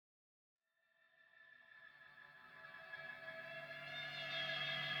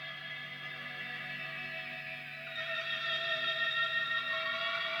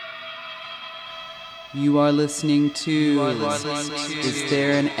You are listening to Is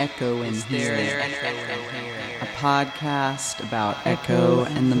There an Echo in Here? A podcast about Echo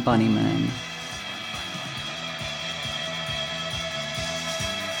and the Bunnymen.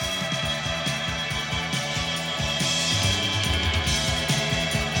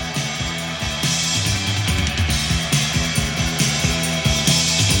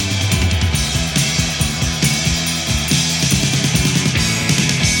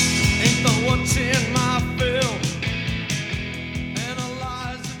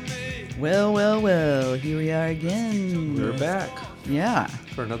 Well, here we are again. We're back Yeah.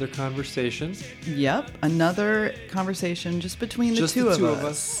 for another conversation. Yep, another conversation just between the two of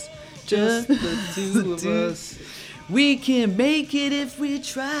us. Just the two of us. We can make it if we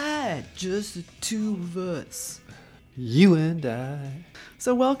try. Just the two of us. You and I.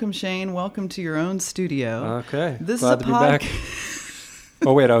 So welcome, Shane. Welcome to your own studio. Okay. This Glad is a to be back.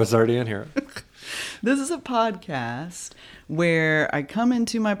 Oh, wait, I was already in here. This is a podcast where I come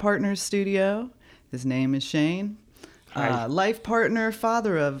into my partner's studio. His name is Shane. Hi. Life partner,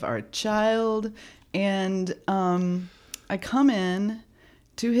 father of our child. And I come in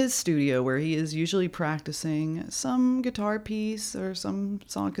to his studio where he is usually practicing some guitar piece or some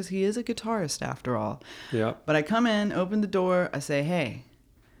song because he is a guitarist after all. Yeah. But I come in, open the door, I say, hey,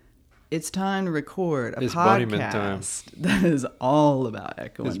 it's time to record a It's Bunnyman time. podcast that is all about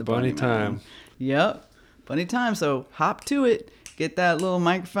Echo It's and the bunny Bunnymen. time. Yep, bunny time. So hop to it. Get that little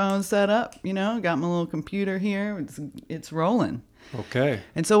microphone set up. You know, got my little computer here. It's rolling. Okay.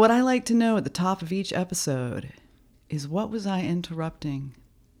 And so what I like to know at the top of each episode is what was I interrupting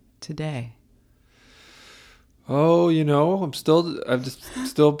today? Oh, I'm just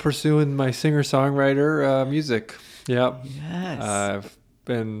still pursuing my singer-songwriter music. Yeah. Yes. I've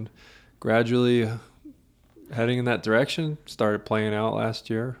been gradually heading in that direction. Started playing out last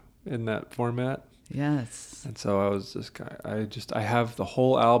year in that format. Yes. And so I have the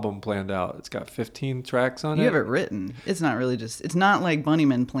whole album planned out. It's got 15 tracks on it. You have it written. It's not really it's not like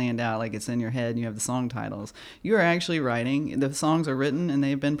Bunnymen planned out, like it's in your head and you have the song titles. You are actually writing. The songs are written and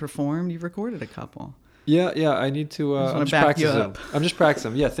they've been performed. You've recorded a couple. Yeah. I need to. I'm just back you practicing. up. I'm just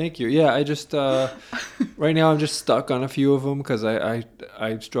practicing. Yeah, thank you. Yeah, I just right now I'm just stuck on a few of them because I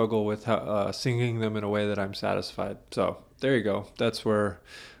struggle with singing them in a way that I'm satisfied. So there you go. That's where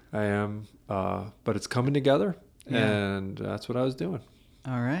I am. But it's coming together, and that's what I was doing.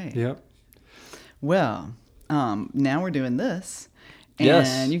 All right. Yep. Well, now we're doing this. And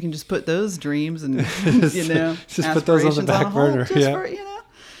Yes. you can just put those dreams and, just put those on the back burner. Yeah.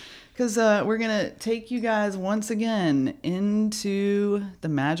 Because we're going to take you guys once again into the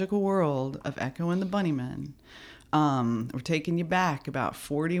magical world of Echo and the Bunnymen. We're taking you back about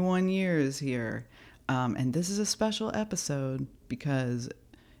 41 years here. And this is a special episode because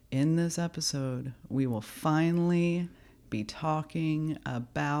in this episode, we will finally be talking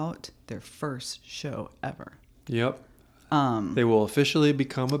about their first show ever. Yep. They will officially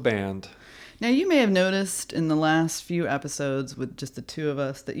become a band. Now, you may have noticed in the last few episodes with just the two of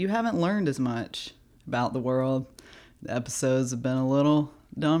us that you haven't learned as much about the world. The episodes have been a little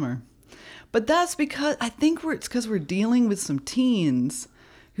dumber. But that's because I think it's because we're dealing with some teens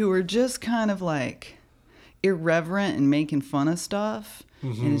who are just kind of like irreverent and making fun of stuff.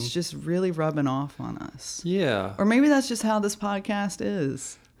 Mm-hmm. And it's just really rubbing off on us. Yeah. Or maybe that's just how this podcast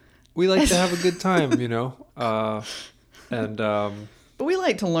is. We like to have a good time, But we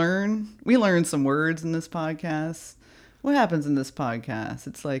like to learn. We learn some words in this podcast. What happens in this podcast?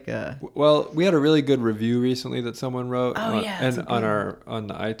 It's like Well, we had a really good review recently that someone wrote on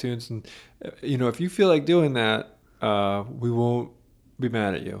the iTunes, and if you feel like doing that, we won't be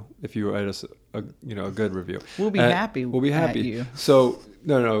mad at you if you write us a good review. We'll be happy. We'll be happy. At you. So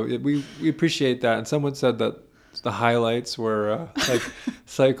we appreciate that. And someone said that the highlights were like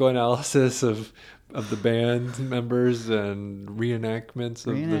psychoanalysis of the band members and reenactments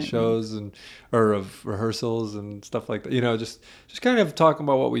of the shows or of rehearsals and stuff like that. Just kind of talking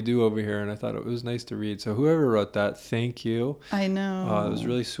about what we do over here. And I thought it was nice to read. So whoever wrote that, thank you. I know. It was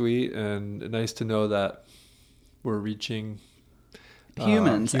really sweet and nice to know that we're reaching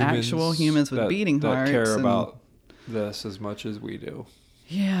humans, actual humans with beating hearts that care about this as much as we do.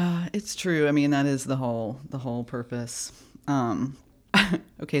 Yeah, it's true. I mean, that is the whole purpose.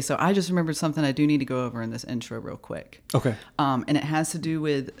 Okay, so I just remembered something I do need to go over in this intro real quick. Okay. And it has to do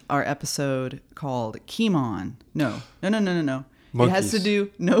with our episode called Kimon. No. Monkeys. It has to do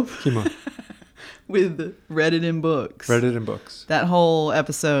Kimon. with Reddit and books. Reddit and books. That whole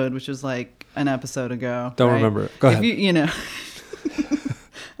episode, which was like an episode ago. Don't right? remember it. Go ahead.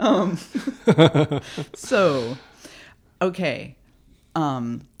 So, okay.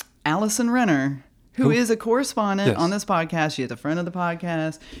 Allison Renner, who is a correspondent Yes. on this podcast. She is a friend of the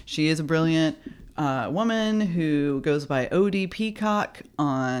podcast. She is a brilliant woman who goes by OD Peacock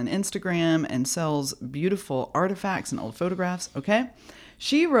on Instagram and sells beautiful artifacts and old photographs. Okay.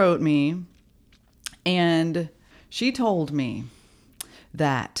 She wrote me and she told me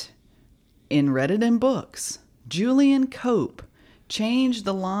that in Reddit and Books, Julian Cope changed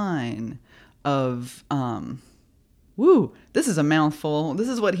the line of, this is a mouthful. This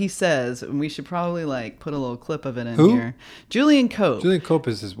is what he says. And we should probably like put a little clip of it in Who? here. Julian Cope. Julian Cope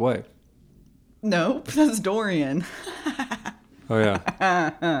is his wife. Nope, that's Dorian. Oh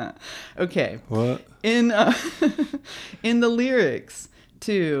yeah. Okay. What? In in the lyrics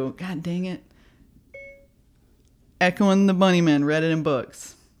to, God dang it, Echo and the Bunnymen, Reddit and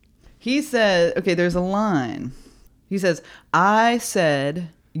Books. He said, okay, there's a line. He says, I said,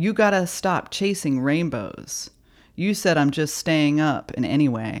 you gotta stop chasing rainbows. You said I'm just staying up, and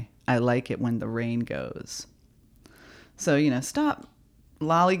anyway, I like it when the rain goes. So, stop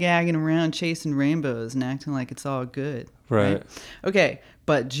lollygagging around chasing rainbows and acting like it's all good. Right. Okay,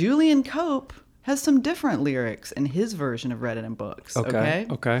 but Julian Cope has some different lyrics in his version of Reddit and Books. Okay.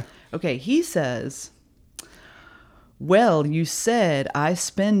 Okay, he says, well, you said I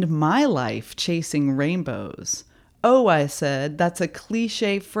spend my life chasing rainbows. Oh, I said, that's a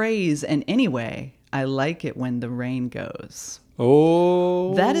cliche phrase, and anyway, I like it when the rain goes.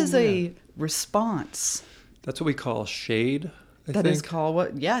 Oh. That is a response. That's what we call shade. That is called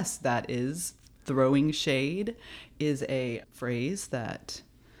what? Yes, that is throwing shade is a phrase that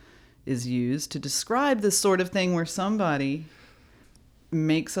is used to describe this sort of thing where somebody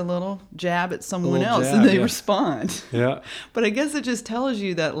makes a little jab at someone else and they respond. Yeah. But I guess it just tells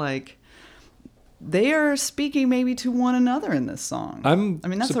you that like they are speaking maybe to one another in this song.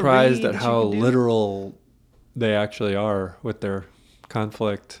 That's surprised at how literal they actually are with their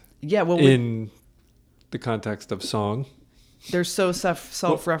conflict. Yeah, well, in the context of song. They're so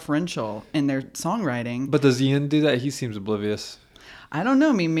self-referential in their songwriting. But does Ian do that? He seems oblivious. I don't know.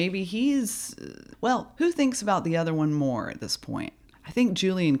 I mean, maybe he's... Well, who thinks about the other one more at this point? I think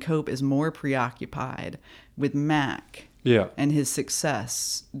Julian Cope is more preoccupied with Mac and his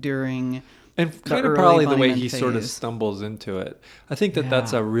success during... And kind of probably the way Bunnymen he sort of phase. stumbles into it. I think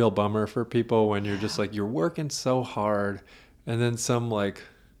that's a real bummer for people when you're just like, you're working so hard and then some like...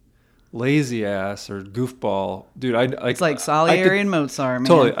 lazy ass or goofball dude. It's like Salieri and Mozart, man.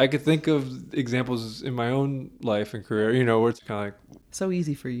 Totally. I could think of examples in my own life and career, where it's kind of like so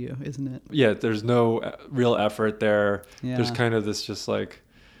easy for you, isn't it? Yeah, there's no real effort there. Yeah. There's kind of this just like,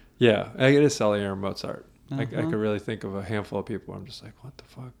 I get a Salieri and Mozart. I could really think of a handful of people where I'm just like, what the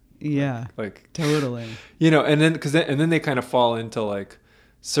fuck? Yeah, like totally. And then they kind of fall into like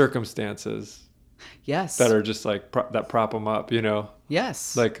circumstances. Yes. That are just like that prop them up,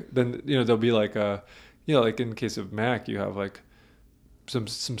 Yes. Like then there'll be like a, like in the case of Mac, you have like some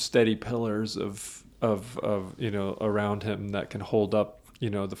steady pillars of around him that can hold up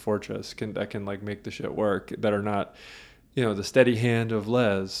the fortress that can like make the shit work, that are not the steady hand of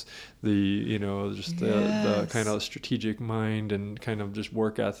Les, the the kind of strategic mind and kind of just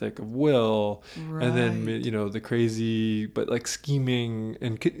work ethic of Will, right. And then the crazy but like scheming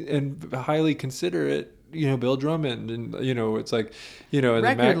and highly considerate Bill Drummond, and it's like and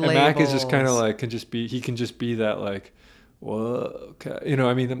Mac is just kind of like can just be that like, well, okay,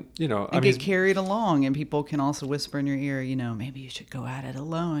 and get carried along, and people can also whisper in your ear, maybe you should go at it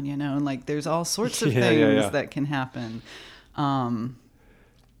alone, and like there's all sorts of things that can happen.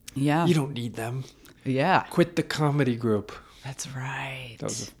 You don't need them. Yeah, quit the comedy group. That's right.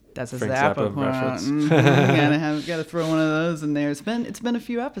 That's a Frank Zappa reference. Gotta throw one of those in there. It's been a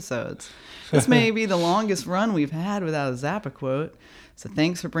few episodes. This may be the longest run we've had without a Zappa quote. So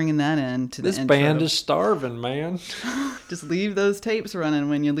thanks for bringing that in to the intro. This band is starving, man. Just leave those tapes running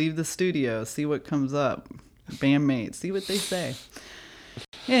when you leave the studio. See what comes up. Bandmates, see what they say.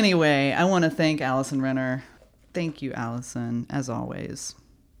 Anyway, I want to thank Allison Renner. Thank you, Allison, as always.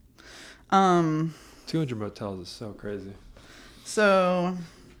 200 Motels is so crazy. So,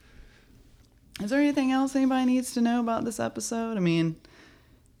 is there anything else anybody needs to know about this episode? I mean,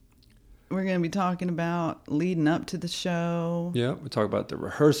 we're going to be talking about leading up to the show. Yeah, we talk about the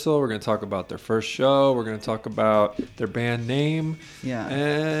rehearsal. We're going to talk about their first show. We're going to talk about their band name. Yeah.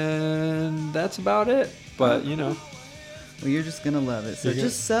 And that's about it. But, Well, you're just going to love it. So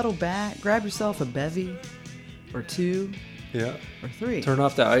just settle back, grab yourself a bevy or two. Yeah. Or three. Turn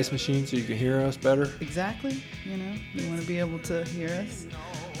off the ice machine so you can hear us better. Exactly. You want to be able to hear us.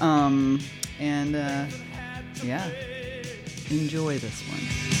 Enjoy this one.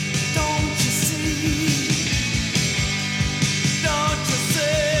 Don't you see? Don't you see?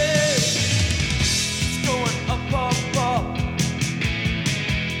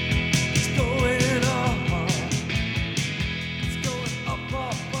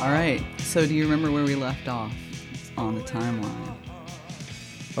 right. So do you remember where we left off on the timeline?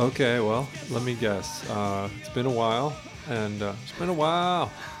 Okay, well, let me guess. It's been a while, and it's been a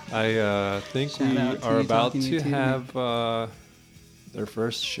while. I think Shout we out to are you about talking to YouTube. have their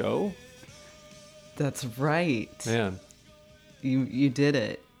first show. That's right. Man, You did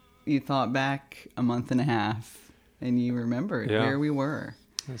it. You thought back a month and a half, and you remembered Yeah. where we were.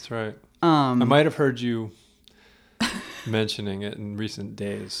 that's right. I might have heard you mentioning it in recent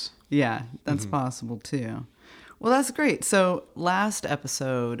days. Yeah, that's possible too. Well, that's great. So last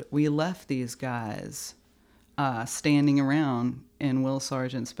episode, we left these guys standing around in Will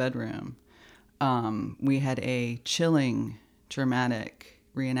Sargent's bedroom. We had a chilling, dramatic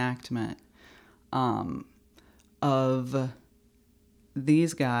reenactment of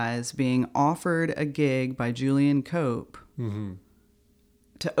these guys being offered a gig by Julian Cope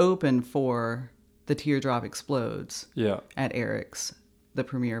to open for The Teardrop Explodes Yeah. at Eric's, the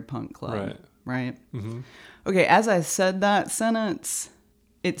premier punk club. Right? Mm-hmm. Okay, as I said that sentence,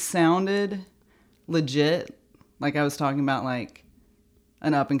 it sounded legit. Like I was talking about like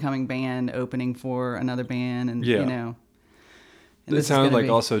an up and coming band opening for another band, and Yeah. you know. And It this is sounded gonna like be-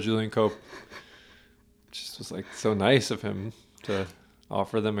 also Julian Cope just was like so nice of him to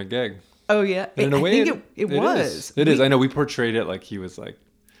offer them a gig. Oh yeah, And in a way, I think it was. It is. I know we portrayed it like he was like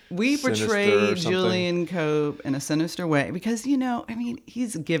We sinister or portrayed something. Julian Cope in a sinister way because, you know, I mean,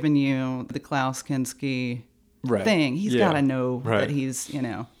 he's given you the Klaus Kinski right. thing. He's Yeah. got to know Right. that he's, you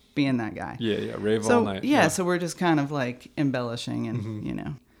know, being that guy. Yeah, rave So, all night. yeah, so we're just kind of like embellishing and, Mm-hmm. you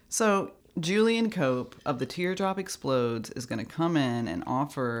know. So Julian Cope of The Teardrop Explodes is going to come in and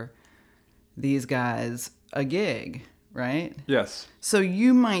offer these guys a gig, right? Yes. So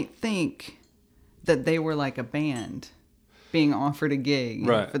you might think that they were like a band being offered a gig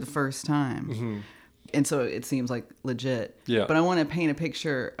Right. for the first time. Mm-hmm. And so it seems like legit. Yeah. But I want to paint a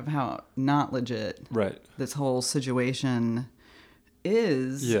picture of how not legit Right. this whole situation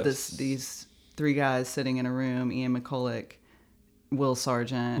is. Yes. These three guys sitting in a room, Ian McCulloch, Will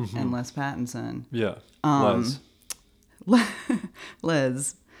Sargent, Mm-hmm. and Les Pattinson. Yeah. Les.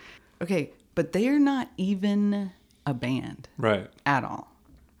 Les. Okay, but they are not even a band Right. at all.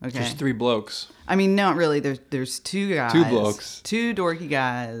 Okay. Just three blokes. I mean, not really. There's two guys, Two blokes. two dorky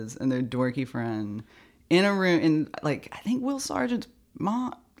guys, and their dorky friend in a room. In like, I think Will Sargent's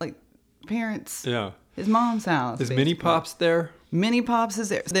mom, like parents, Yeah. his mom's house. Is Mini basically. Pops there? Mini Pops is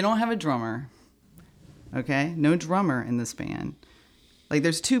there. They don't have a drummer. Okay, no drummer in this band. Like,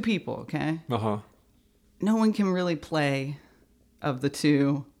 there's two people. Okay, Uh-huh. no one can really play of the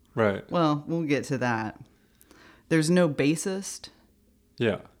two. Right. Well, we'll get to that. There's no bassist.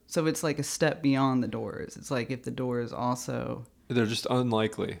 Yeah. So it's like a step beyond the Doors. It's like if the Doors also... They're just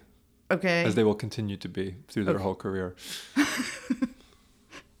unlikely, Okay. as they will continue to be through their whole career.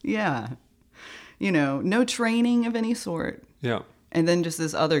 Yeah. You know, no training of any sort. Yeah. And then just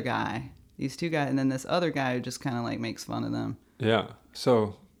this other guy. These two guys. And then this other guy who just kind of like makes fun of them. Yeah.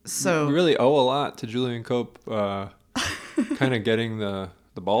 So we So... really owe a lot to Julian Cope kind of getting the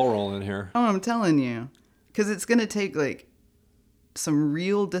ball rolling here. Oh, I'm telling you. Because it's going to take like some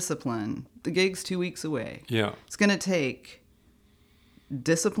real discipline. The gig's 2 weeks away. Yeah. It's going to take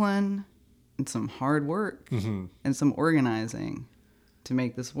discipline and some hard work Mm-hmm. and some organizing to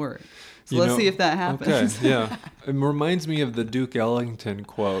make this work. So You let's know- see if that happens. Okay, yeah. It reminds me of the Duke Ellington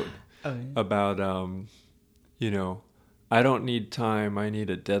quote Oh, yeah. about, you know, I don't need time, I need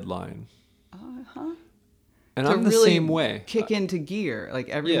a deadline. Uh-huh. And To I'm the really same way. Kick into gear. Like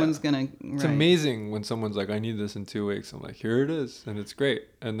everyone's going to... It's amazing when someone's like, I need this in 2 weeks. I'm like, here it is. And it's great.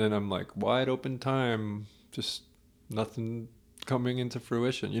 And then I'm like, wide open time, just nothing coming into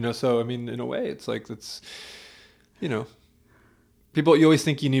fruition. You know, so, I mean, in a way, it's like, it's, you know, you always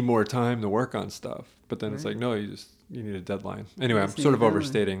think you need more time to work on stuff. But then it's Right. like, no, you need a deadline. Anyway, I'm just need sort a of deadline.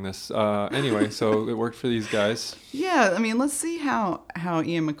 overstating this. Anyway, so it worked for these guys. Yeah, I mean, let's see how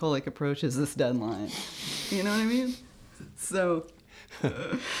Ian McCulloch approaches this deadline. You know what I mean? So,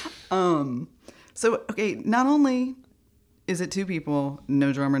 okay, not only is it two people,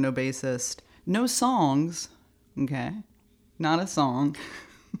 no drummer, no bassist, no songs, okay? Not a song.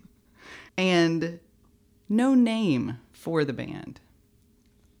 And no name for the band.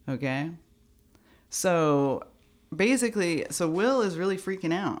 Okay? So, basically, Will is really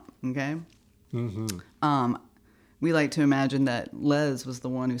freaking out, okay? Mm-hmm. We like to imagine that Les was the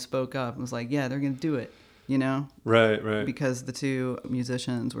one who spoke up and was like, yeah, they're going to do it, you know? Right, right. Because the two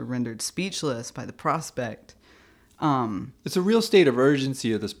musicians were rendered speechless by the prospect. It's a real state of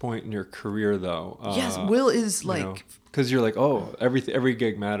urgency at this point in your career, though. Yes, Will is like... because you're like, oh, every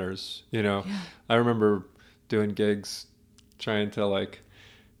gig matters, you know. Yeah. I remember doing gigs, trying to like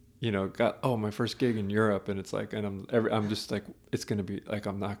got my first gig in Europe, and it's like, and I'm just like, it's gonna be like,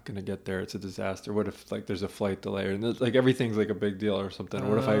 I'm not gonna get there. It's a disaster. What if like there's a flight delay, and like everything's like a big deal or something?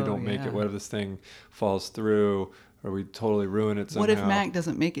 What if I don't make it? What if this thing falls through, or we totally ruin it somehow? What if Mac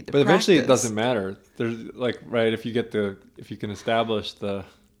doesn't make it to But eventually it practice? doesn't matter. There's like, right, if you can establish the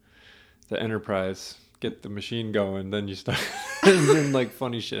enterprise, get the machine going, then you start, and then like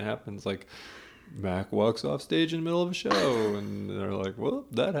funny shit happens. Like Mac walks off stage in the middle of a show, and they're like, well,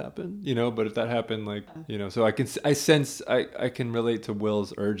 that happened, But if that happened, like, so I can relate to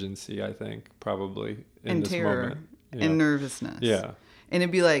Will's urgency, I think, probably in and this terror moment. and nervousness. Yeah. And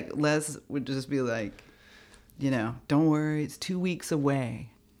it'd be like, Les would just be like, don't worry, it's 2 weeks away.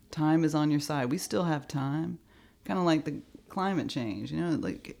 Time is on your side. We still have time. Kind of like the climate change,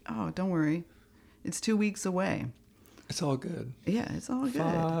 like, oh, don't worry. It's 2 weeks away. It's all good. Yeah, it's all good.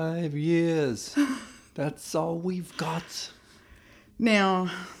 5 years. That's all we've got. Now,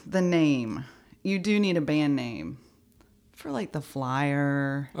 the name. You do need a band name for like the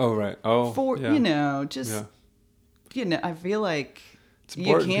flyer. Oh, right. Oh, For, yeah. just, I feel like It's you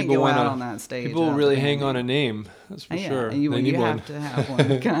important. can't People go out on that stage. People without really the hang band on name. a name. That's for sure. And you They need have one. to have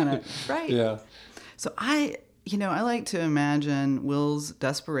one, kind of. Right. Yeah. So I like to imagine Will's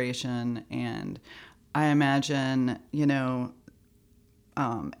desperation, and I imagine,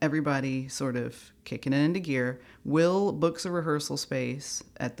 everybody sort of kicking it into gear. Will books a rehearsal space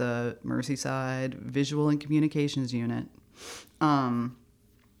at the Merseyside Visual and Communications Unit.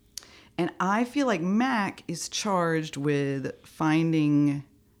 And I feel like Mac is charged with finding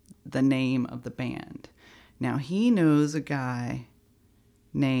the name of the band. Now, he knows a guy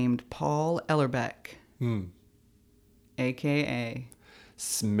named Paul Ellerbeck, a.k.a.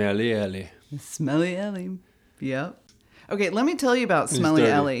 Smelly Ellie. Smelly Ellie. Yep. Okay, let me tell you about Smelly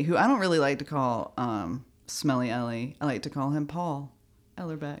dirty. Ellie, who I don't really like to call Smelly Ellie. I like to call him Paul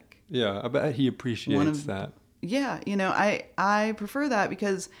Ellerbeck. Yeah, I bet he appreciates that. Yeah, I prefer that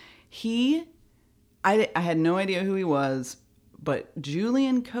because I had no idea who he was, but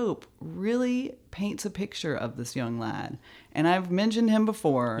Julian Cope really paints a picture of this young lad. And I've mentioned him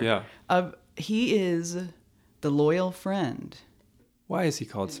before. Yeah. He is the loyal friend. Why is he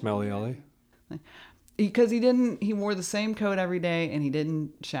called Smelly Ellie? Because he wore the same coat every day and he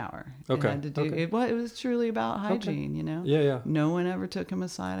didn't shower. Okay. It had to do, Okay. it was truly about hygiene, Yeah. No one ever took him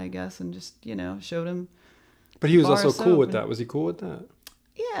aside, I guess, and just, showed him. But he was Bar also of cool soap with and- that. Was he cool with that?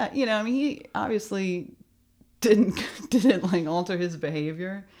 Yeah, he obviously didn't like alter his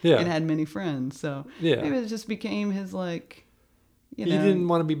behavior Yeah. and had many friends. So Yeah. maybe it just became his like, He didn't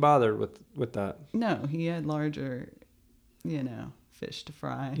want to be bothered with that. No, he had larger, fish to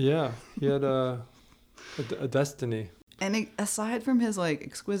fry. Yeah. He had a destiny. And aside from his like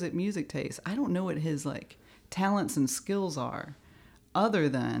exquisite music taste, I don't know what his like talents and skills are, other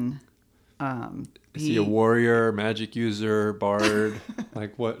than Is he a warrior, magic user, bard?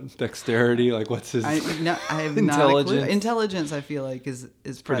 Like what dexterity? Like what's his? I have not a clue. Intelligence? Intelligence, I feel like is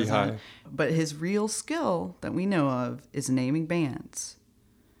Pretty present. high. But his real skill that we know of is naming bands.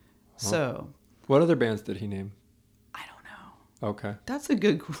 So What other bands did he name? I don't know. Okay. That's a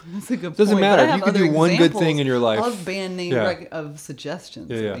good. Doesn't point. matter. But I have You could other do one good examples thing in your life. of band name Yeah. of suggestions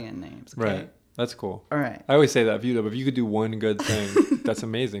Yeah. of band names. Okay? Right. That's cool. All right. I always say that if you could do one good thing, that's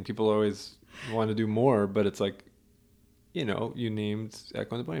amazing. People always want to do more, but it's like, you named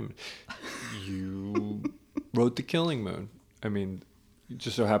Echo and the Bunnymen. You wrote The Killing Moon. I mean, it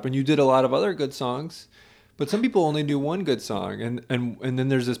just so happened you did a lot of other good songs, but some people only do one good song, and then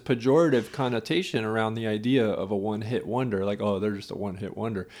there's this pejorative connotation around the idea of a one-hit wonder, like, oh, they're just a one-hit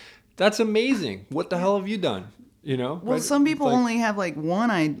wonder. That's amazing. What the hell have you done? Well, right? some people Like- only have like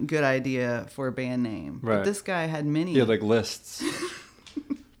one good idea for a band name. Right. But this guy had many. He had like lists.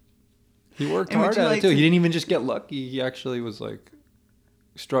 He worked And would hard you at like it too. to- He didn't even just get lucky. He actually was like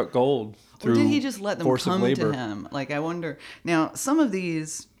struck gold Or through did he just let them force of come labor. to him? Like, I wonder. Now, some of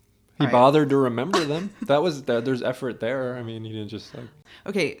these. He all right. bothered to remember them. There's effort there. I mean, he didn't just like.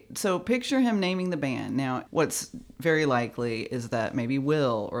 Okay, so picture him naming the band. Now, what's very likely is that maybe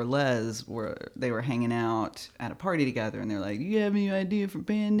Will or Les were hanging out at a party together, and they're like, "You have any idea for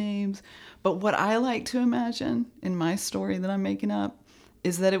band names?" But what I like to imagine in my story that I'm making up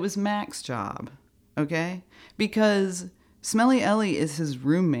is that it was Mac's job, okay? Because Smelly Ellie is his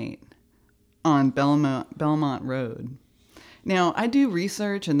roommate on Belmont Road. Now, I do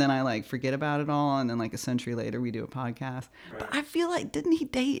research and then I like forget about it all, and then like a century later we do a podcast. Right. But I feel like, didn't he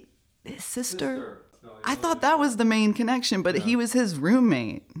date his sister? No, I thought that was the main connection, but he was his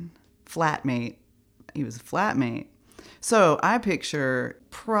roommate, flatmate. He was a flatmate. So I picture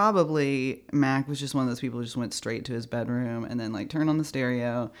probably Mac was just one of those people who just went straight to his bedroom and then like turned on the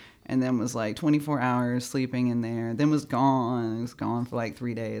stereo and then was like 24 hours sleeping in there, then was gone. It was gone for like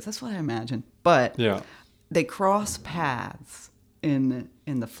 3 days. That's what I imagine. But Yeah. they cross paths in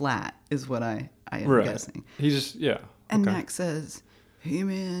the flat is what I am Right. guessing. He just, yeah. And okay. Mac says, "Hey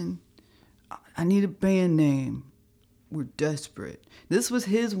man, I need a band name. We're desperate." This was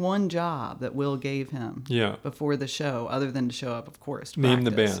his one job that Will gave him Yeah. before the show, other than to show up, of course. To Name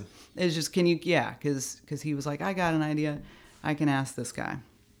the practice. band. It's just, can you, yeah, because he was like, I got an idea. I can ask this guy.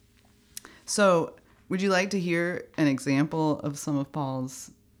 So would you like to hear an example of some of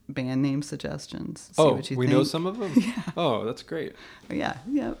Paul's band name suggestions? See Oh, what you we think. know some of them? Yeah. Oh, that's great. Yeah,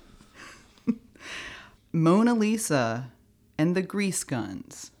 yep. Mona Lisa and the Grease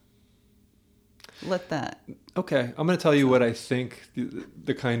Guns. Let that. Okay, I'm going to tell you what I think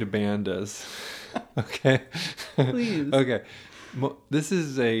the kind of band is. Okay? Please. Okay. This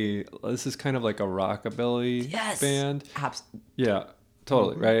is kind of like a rockabilly band. Yeah,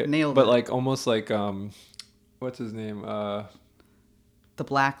 totally, right? Nailed but it. like almost like what's his name? The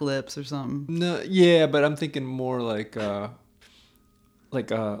Black Lips or something. No, yeah, but I'm thinking more like a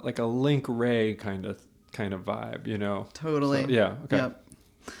Link Ray kind of vibe, you know. Totally. So, yeah, okay. Yep.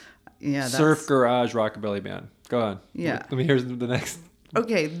 Yeah, that's... Surf Garage Rockabilly Band. Go on. Yeah. Let me hear the next.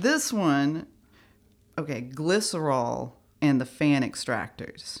 Okay, this one. Okay, Glycerol and the Fan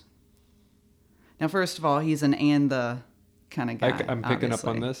Extractors. Now, first of all, he's an and the kind of guy. I'm picking up obviously.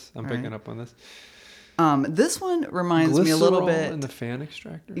 on this. All Picking right. up on this. This one reminds me a little Glycerol bit. and the Fan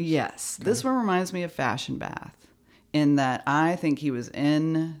Extractors? Yes, this one reminds me of Fashion Bath, in that I think he was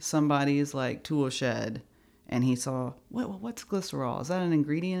in somebody's like tool shed, and he saw what's glycerol? Is that an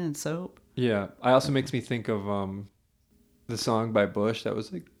ingredient in soap? Yeah. It also makes me think of the song by Bush that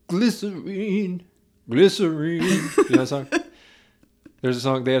was like glycerine. You know that song? There's a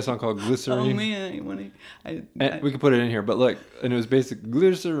song. They had a song called Glycerine. Oh man, And we could put it in here, but like, and it was basic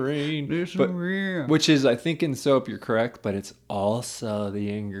glycerine, Glycerine. which is, I think, in soap. You're correct, but it's also the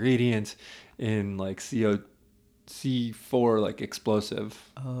ingredient in like C4, like explosive.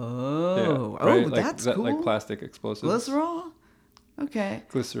 Oh, Yeah, right? Like, that's that, cool. like plastic explosives. Glycerol. Okay.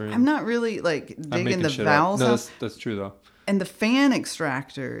 Glycerine. I'm not really like I'm digging making the shit vowels up. No, up. that's true though. And the fan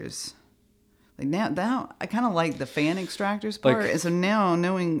extractors. Like now I kind of like the fan extractors part. Like- And so now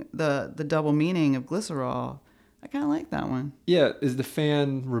knowing the double meaning of glycerol, I kind of like that one. Yeah, is the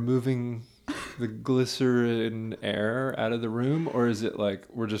fan removing the glycerin air out of the room, or is it like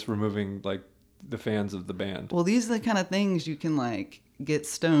we're just removing like the fans of the band? Well, these are the kind of things you can like get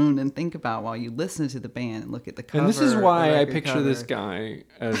stoned and think about while you listen to the band and look at the cover. And this is the why I record picture cover. this guy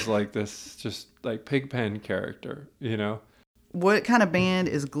as like this just like Pigpen character, you know? What kind of band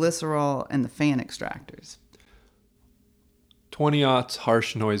is Glycerol and the Fan Extractors? 20-aughts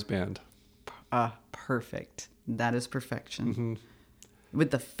harsh noise band. Perfect. That is perfection. Mm-hmm.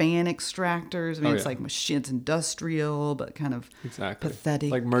 With the Fan Extractors, I mean, Oh, it's yeah. like it's industrial, but kind of Exactly.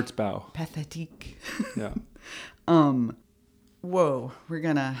 pathetic. Like Mertzbau. Pathetic. Yeah. Whoa, we're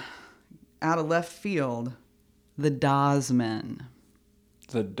gonna, out of left field, the Dazmen.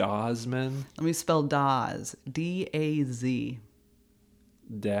 The Dazmen. Let me spell Daz. D-A-Z.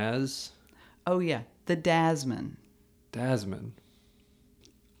 Daz. Oh, yeah, the Dazmen. Dazmen.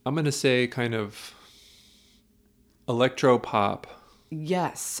 I'm going to say kind of electro pop.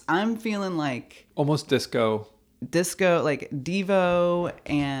 Yes, I'm feeling like Almost disco. disco, like Devo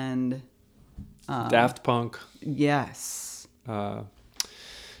and... Daft Punk. Yes.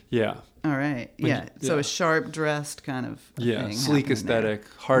 Yeah. All right. Yeah. So yeah. a sharp dressed kind of Yeah. thing Sleek happening there. aesthetic.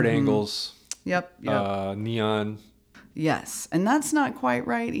 Hard angles. Yep. Yep. Neon. Yes. And that's not quite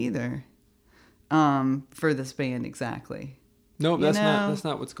right either. For this band exactly. No, You that's know-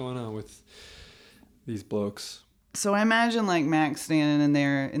 not what's going on with these blokes. So I imagine like Max standing in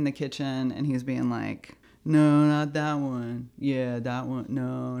there in the kitchen and he's being like, "No, not that one. Yeah, that one.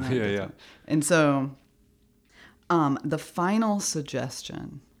 No, not Yeah, this yeah. one." And so the final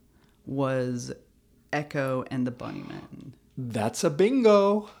suggestion was Echo and the Bunnymen. That's a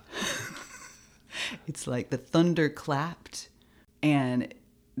bingo. It's like the thunder clapped, and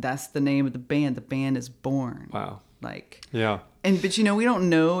that's the name of the band. The band is born. Wow. Like, Yeah. but we don't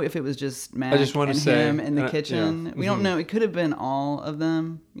know if it was just Mac just wanna and say- him in the yeah. kitchen. We don't Mhm. know. It could have been all of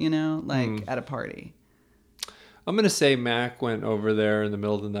them, like at a party. I'm going to say Mac went over there in the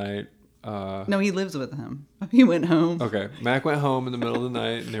middle of the night. No, he lives with him. He went home. Okay. Mac went home in the middle of the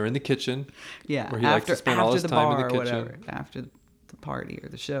night and they were in the kitchen. Yeah, Where he likes to spend all his the time in bar the or kitchen. whatever, after the party or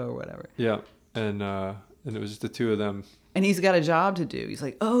the show or whatever. Yeah. And it was just the two of them. And he's got a job to do. He's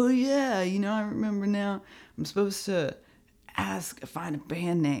like, "Oh yeah, I remember now. I'm supposed to find a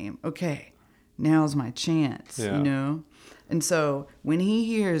band name. Okay, now's my chance, Yeah. you know? And so when he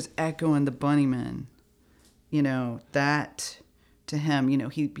hears Echo and the Bunnymen, you know, that to him, you know,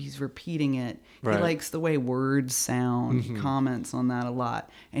 he's repeating it. Right. He likes the way words sound. He comments on that a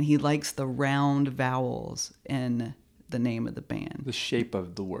lot. And he likes the round vowels in the name of the band. The shape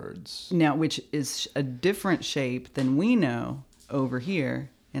of the words. Now, which is a different shape than we know over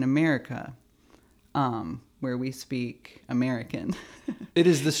here in America, where we speak American. It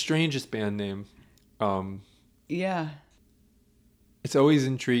is the strangest band name. Yeah. It's always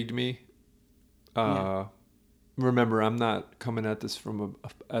intrigued me. Yeah. Remember, I'm not coming at this from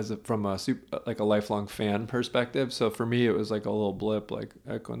a lifelong fan perspective. So for me, it was like a little blip, like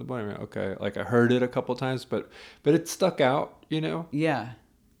Echo and the Bunnymen. Okay, like I heard it a couple times, but it stuck out, you know. Yeah.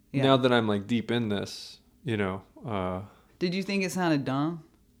 Yeah. Now that I'm like deep in this, you know. Did you think it sounded dumb?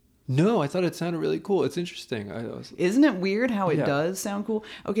 No, I thought it sounded really cool. It's interesting. Isn't it weird how it Yeah. does sound cool?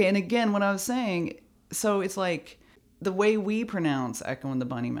 Okay, and again, what I was saying, so it's like the way we pronounce Echo and the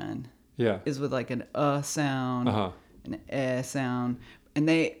Bunnymen Yeah. is with like an sound, an sound, and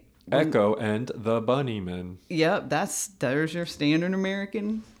Echo and the Bunnymen. Yep, there's your standard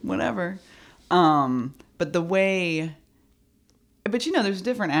American whatever. But the way, but you know, there's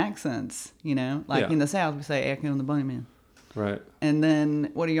different accents. You know, like Yeah. in the South we say Echo and the Bunnymen, Right. and then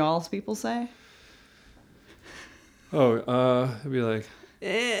what do y'all's people say? Oh, it'd be like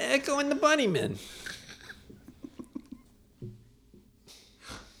Echo and the Bunnymen.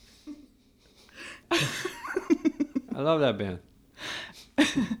 I love that band.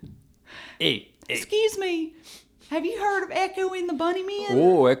 Hey. Excuse me, have you heard of Echo and the Bunnymen?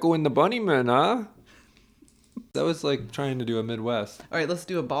 Oh, Echo and the Bunnymen, huh? That was like trying to do a Midwest. All right, let's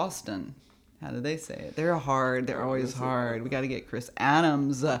do a Boston. How do they say it? They're hard. They're always hard. We got to get Chris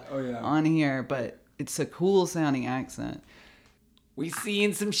Adams on here, but it's a cool sounding accent. We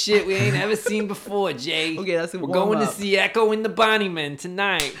seeing some shit we ain't ever seen before, Jay. Okay, that's a We're going to warm-up. see Echo and the Bunnymen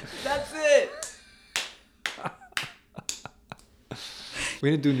tonight. That's it. We're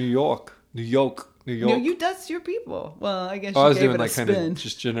gonna do New York. No, that's your people. Well, I guess Oh, I you was gave doing it a like kind spin. of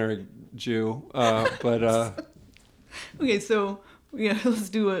just generic Jew, but Okay, so yeah, let's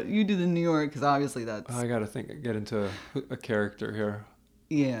do you do the New York because obviously that's I gotta get into a character here.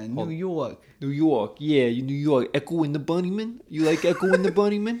 New York. New York, yeah, New York. Echo and the Bunnymen. You like Echo and the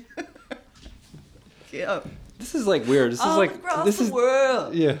Bunnymen? Yeah. This is like weird. This is like across this the is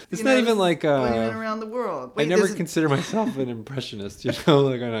world. yeah. It's You not know, even like Bunnymen around the world. I Wait, never this is- consider myself an impressionist, you know,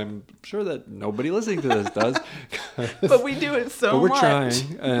 like, and I'm sure that nobody listening to this does. But we do it so But we're much.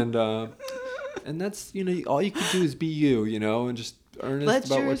 trying, and that's, you know, all you can do is be you know, and just earnest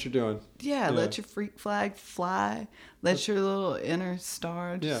about what you're doing. Yeah, let your freak flag fly. Let your little inner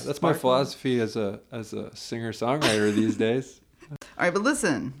star. Yeah, just that's my sparkle. philosophy as a singer songwriter these days. All right, but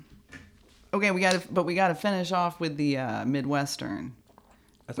listen. Okay, we gotta finish off with the Midwestern,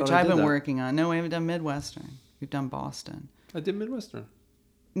 which I've been working on. No, we haven't done Midwestern. We've done Boston. I did Midwestern.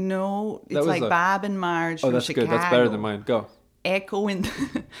 No, That it's was like Bob and Marge Oh, from that's Chicago. good. That's better than mine. Go. Echo and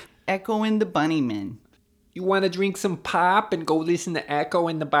the Bunnymen. You want to drink some pop and go listen to Echo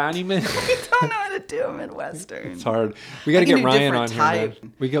and the Bunnymen? I don't know how to do a Midwestern. It's hard. We got to I can get do Ryan on different here, type.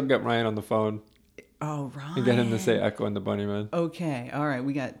 man. We got to get Ryan on the phone Oh, right. and get him to say Echo and the Bunnymen. Okay, all right,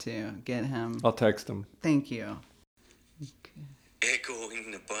 we got to get him. I'll text him. Thank you. Echo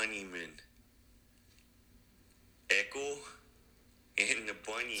and the Bunnymen. Echo and the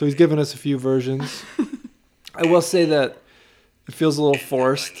Bunnymen. So he's given us a few versions. I will say that it feels a little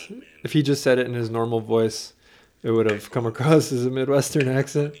forced. If he just said it in his normal voice, it would have come across as a Midwestern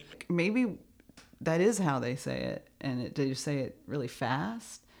accent. Maybe that is how they say it, and they just say it really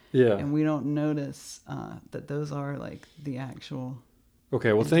fast, Yeah. and we don't notice that those are like the actual.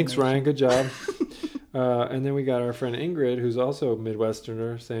 Okay, well, thanks, Ryan. Good job. And then we got our friend Ingrid, who's also a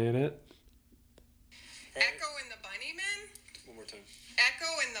Midwesterner, saying it. Echo and the Bunnymen? One more time. Echo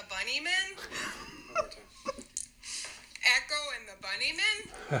and the Bunnymen? One more time. Echo and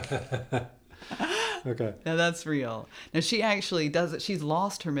the Bunnymen? Okay. Now that's real. Now she actually does it. She's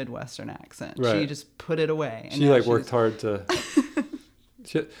lost her Midwestern accent. She Right. just put it away. And She now like worked hard to.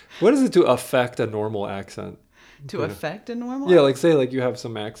 What is it to affect a normal accent? to affect a normal. Yeah, like say like you have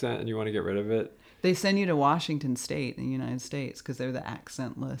some accent and you want to get rid of it. They send you to Washington State in the United States because they're the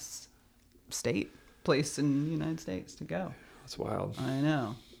accentless place in the United States to go. That's wild. I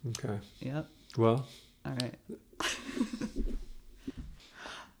know. Okay. Yep. Well, All right.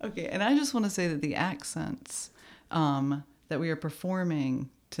 Okay, and I just want to say that the accents that we are performing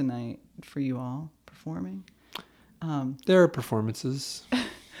tonight for you all, there are performances.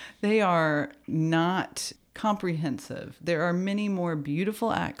 they are not comprehensive. There are many more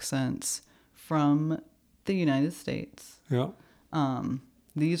beautiful accents from the United States. Yeah.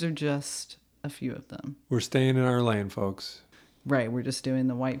 These are just a few of them. We're staying in our lane, folks. Right, we're just doing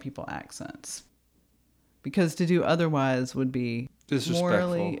the white people accents. Because to do otherwise would be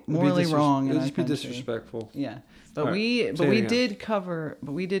Disrespectful. morally wrong in It'd our just be country. disrespectful. Yeah. But All right, we say it again. did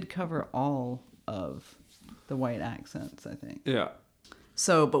cover all of the white accents, I think. Yeah.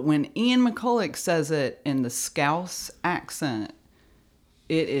 So, but when Ian McCulloch says it in the Scouse accent,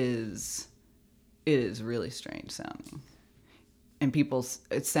 it is really strange sounding. And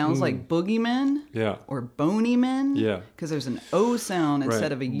it sounds like boogeymen Yeah. or bonymen. Yeah. Because there's an O sound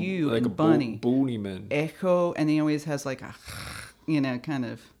instead of a U like in a bunny. bony man. Echo, and he always has like a, kind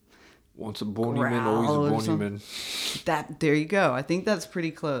of Once a bony man, always growl a or bony something. man. that. There you go. I think that's pretty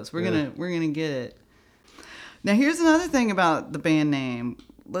close. We're Yeah. gonna get it. Now here's another thing about the band name.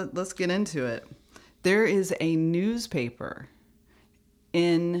 Let's get into it. There is a newspaper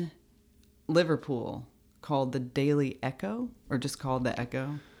in Liverpool called the Daily Echo, or just called the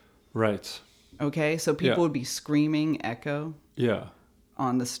Echo. Right. Okay, so people Yeah. would be screaming Echo Yeah.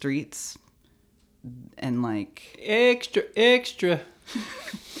 on the streets, and like, Extra, extra.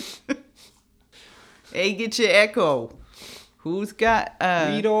 hey, get your Echo. Who's got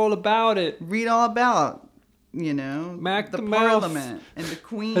Read all about it. read all about, Mac the the Mouth Parliament and the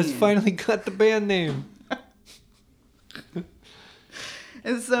Queen. Has finally got the band name.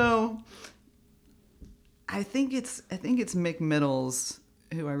 And so I think it's Mick Middles,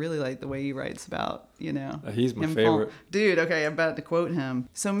 who I really like the way he writes about, He's my him favorite. Dude, okay, I'm about to quote him.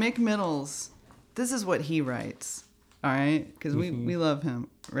 So Mick Middles, this is what he writes. All right? Because we love him.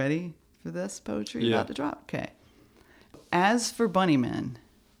 Ready for this poetry Yeah. about to drop? Okay. As for bunnymen,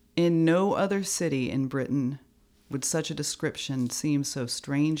 in no other city in Britain would such a description seem so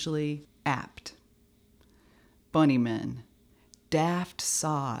strangely apt. Bunnymen, daft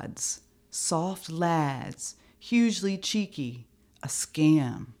sods, soft lads, hugely cheeky, a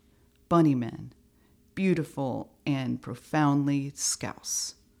scam, bunnymen, beautiful and profoundly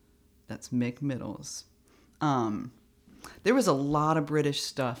scouse. That's Mick Middles. There was a lot of British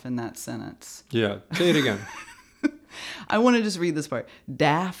stuff in that sentence. Yeah. Say it again. I want to just read this part.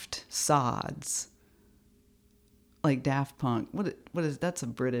 Daft sods. Like Daft Punk. What is that's a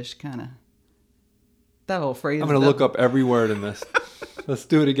British kind of that whole phrase. I'm going to look up every word in this. Let's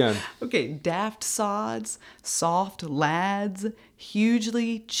do it again. Okay, daft sods, soft lads,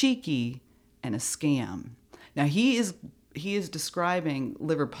 hugely cheeky, and a scam. Now he is describing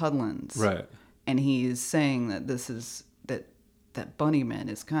Liverpudlians. Right. And he is saying that that Bunnyman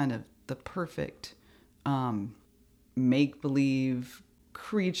is kind of the perfect make-believe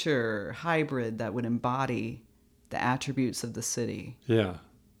creature hybrid that would embody the attributes of the city. Yeah.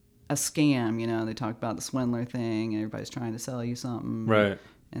 A scam, they talk about the swindler thing, and everybody's trying to sell you something. Right.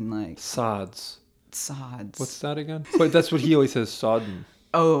 And like Sods. sods. What's that again? But that's what he always says, sodden.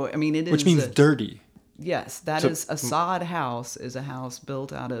 Oh, I mean, it is. Which means dirty. Yes, that is a sod house. Is a house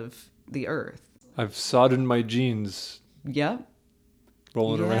built out of the earth. I've sodden my jeans Yep.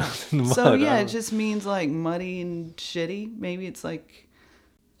 rolling Yeah. around in the mud. So I yeah, it don't- just means like muddy and shitty. Maybe it's like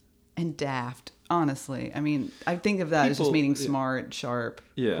and daft. Honestly, I mean, I think of that as just People- meaning yeah. smart, sharp,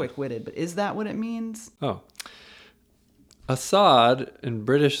 Yeah. quick-witted. But is that what it means? Oh. A sod in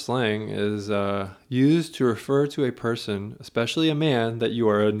British slang is used to refer to a person, especially a man, that you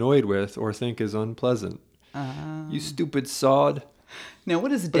are annoyed with or think is unpleasant. You stupid sod. Now,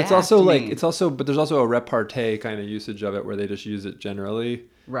 what does daft But it's also mean? but there's also a repartee kind of usage of it where they just use it generally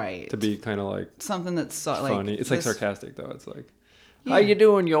right to be kind of like something that's like funny. It's like this- sarcastic though. It's like, How you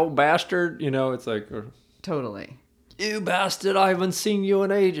doing, you old bastard? it's like, Totally. You bastard, I haven't seen you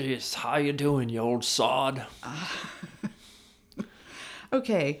in ages. How you doing, you old sod?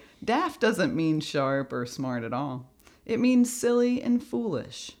 Okay, daft doesn't mean sharp or smart at all. It means silly and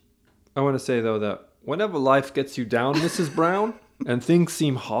foolish. I want to say though that whenever life gets you down, Mrs. Brown, and things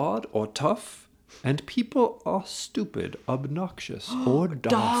seem hard or tough, and people are stupid, obnoxious, or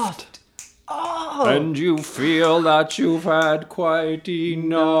daft. Oh, And you feel that you've had quite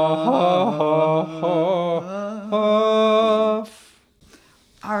enough.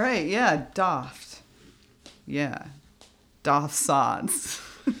 all right. Yeah, daft. Yeah, daft sods.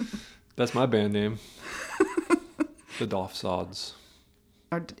 That's my band name. The Doff Sods.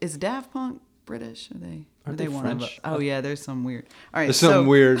 Is Daft Punk British? Are Aren't they they one of French? us? Oh yeah, there's some weird. All right, There's something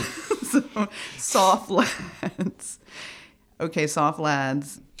weird. so, soft lads. Okay, soft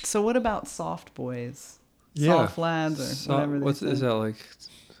lads. So what about soft boys? Soft lads or whatever they What's say. is that like?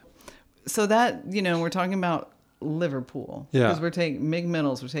 So that, we're talking about Liverpool. Yeah. Because we're taking Mig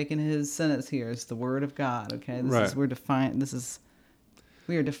Middles, we're taking his sentence here. It's the word of God. Okay. Right. We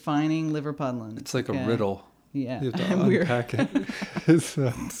are defining Liverpudlian. It's like okay? a riddle. Yeah. You have to And we're- unpack it. It's,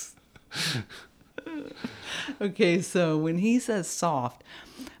 Okay, so when he says soft,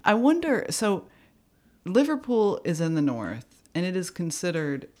 I wonder. So Liverpool is in the north, and it is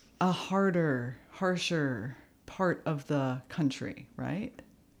considered a harsher part of the country, right?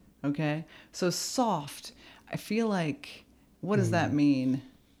 Okay, so soft. I feel like, what does that mean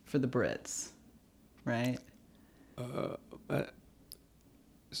for the Brits, right? I'm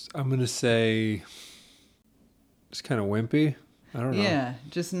gonna say it's kind of wimpy. I don't know. Yeah,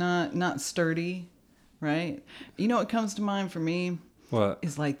 just not sturdy, right? You know what comes to mind for me What?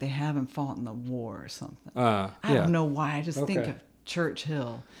 is like they haven't fought in the war or something. Yeah. I don't know why. I just think Okay. of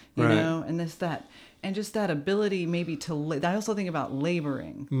Churchill, you Right. know, and just that ability maybe to. I also think about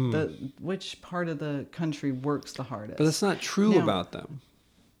laboring. Which part of the country works the hardest? But that's not true Now- about them.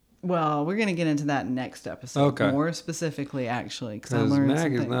 Well, we're gonna get into that next episode, Okay. more specifically, actually, because I Because learned Mac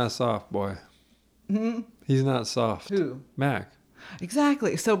some is things. not a soft boy. He's not soft. Who? Mac.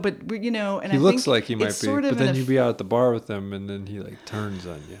 Exactly. So, but you know, and He I looks think like he might be, it's sort of but then an you be out at the bar with him, and then he like turns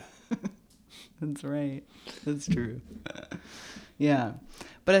on you. That's right. That's true. Yeah.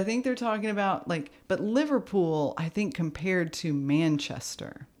 But I think they're talking about but Liverpool, I think compared to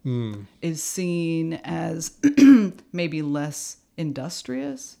Manchester, is seen as maybe less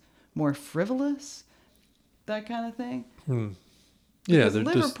industrious, more frivolous, that kind of thing. Yeah, Because they're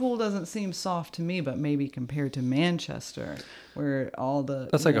just. Liverpool doesn't seem soft to me, but maybe compared to Manchester, where all the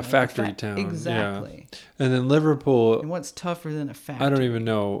That's like a factory town. yeah. Exactly. And then Liverpool, And what's tougher than a factory? I don't even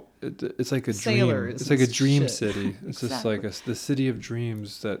know. It's like a Sailors dream. It's like a and dream shit. city. It's just Exactly. like the city of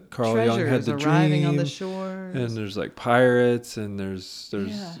dreams that Carl Jung had Treasures the arriving dream. on the shores. And there's like pirates, and there's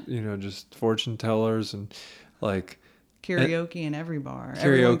Yeah. just fortune tellers, and like Karaoke in every bar.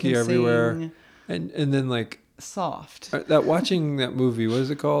 Everyone karaoke can everywhere. sing And then like soft. that watching that movie, what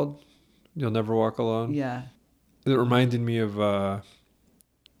is it called? You'll Never Walk Alone. Yeah. It reminded me of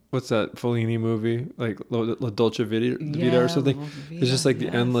what's that Fellini movie, like La Dolce Vita Yeah, or something. La Dolce It's just Vita, like the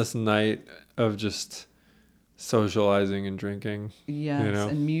yes. endless night of just socializing and drinking. Yes, You know?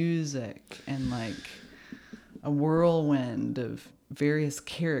 and music and a whirlwind of various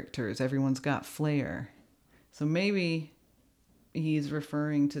characters. Everyone's got flair. So maybe he's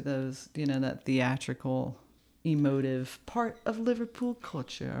referring to those, that theatrical, emotive part of Liverpool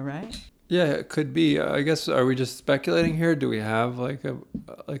culture, right? Yeah, it could be. I guess, are we just speculating here? Do we have like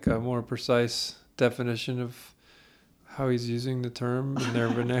a more precise definition of how he's using the term in their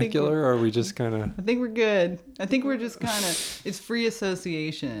vernacular, or are we just kind of? I think we're good. I think we're just kind of, it's free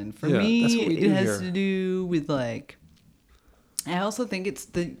association. For Yeah, me, that's what we it do has here. to do with I also think it's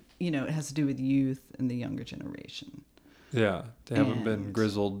it has to do with youth and the younger generation. Yeah, they haven't been And-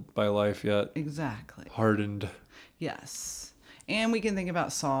 grizzled by life yet, Exactly. hardened. Yes. And we can think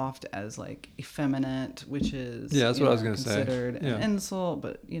about soft as effeminate, which is Yeah, that's what I was gonna say. considered Yeah. an insult,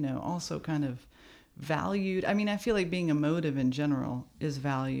 but also kind of valued. I mean, I feel like being emotive in general is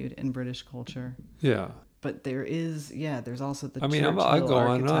valued in British culture. Yeah. But there's also the I mean, Churchill I'll go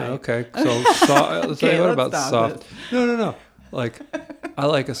on and on. archetype. Okay, so let's Okay, say what let's about stop soft? it. No. Like, I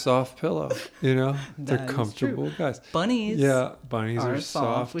like a soft pillow. They're That is comfortable true. guys. Bunnies Yeah, bunnies are are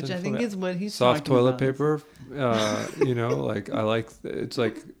soft, which and I think fluffy. is what he's soft talking toilet about. paper. Like I like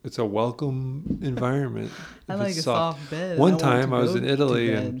it's a welcome environment. I if like it's a soft bed. One and I want time to I was go in to Italy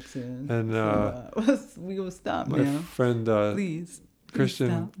bed soon. and we will stop my now. friend Please. Christian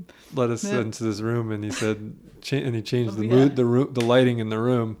stop. let us Yeah. into this room, and he said, and he changed the Yeah. mood, the lighting in the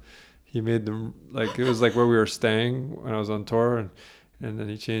room. He made them it was like where we were staying when I was on tour, and then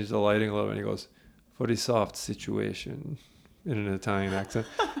he changed the lighting a little bit. And he goes, "For the soft situation," in an Italian accent,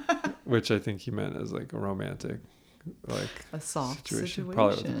 which I think he meant as like a romantic, A soft situation.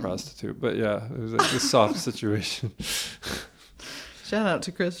 probably with a prostitute. But yeah, it was like a soft situation. Shout out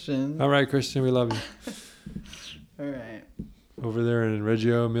to Christian. All right, Christian, we love you. All right. Over there in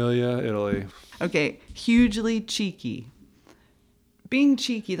Reggio Emilia, Italy. Okay, hugely cheeky. Being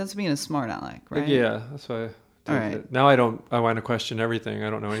cheeky, that's being a smart aleck, right? Yeah, that's why. All right. It. Now I want to question everything. I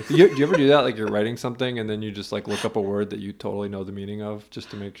don't know anything. Do you ever do that? Like you're writing something and then you just look up a word that you totally know the meaning of just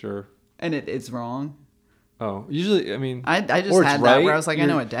to make sure. And it's wrong. Oh, usually, I mean. I just or it's had that right, where I was like, I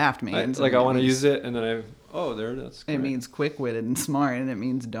know you're- what daft means. I want to use it and then there it is. It means quick-witted and smart, and it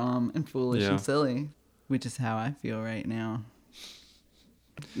means dumb and foolish Yeah. and silly, which is how I feel right now.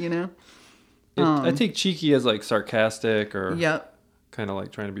 I take cheeky as sarcastic or Yep. kind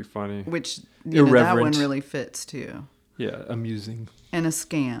of trying to be funny. Which that one Irreverent. really fits too. Yeah, amusing. And a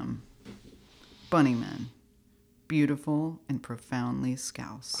scam. Bunnymen. beautiful, and profoundly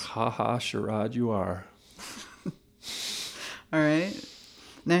Scouse. Ha ha, Sherrod, you are. All right.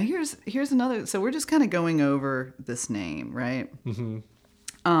 Now here's another. So we're just kind of going over this name, right? Mm-hmm.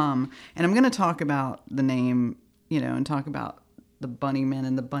 And I'm going to talk about the name, and talk about the Bunnymen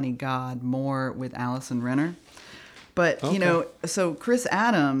and the Bunny God more with Allison Renner. But so Chris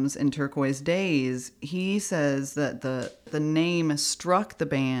Adams in Turquoise Days, he says that the name struck the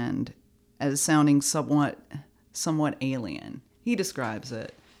band as sounding somewhat alien. He describes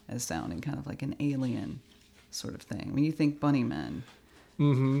it as sounding kind of like an alien sort of thing when you think Bunnymen.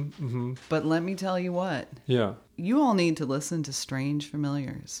 Mm-hmm. Mm-hmm. But let me tell you what. Yeah. You all need to listen to Strange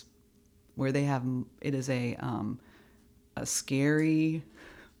Familiars, where it is a scary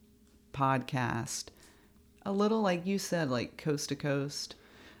podcast, a little like you said, like coast to coast.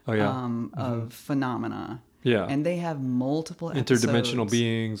 Oh yeah. Of phenomena. Yeah. And they have multiple episodes. Interdimensional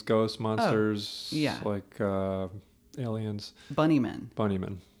beings, ghosts, monsters. yeah. Like aliens.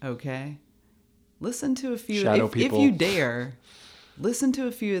 Bunnymen. Okay. Listen to a few. Shadow if people. you dare, listen to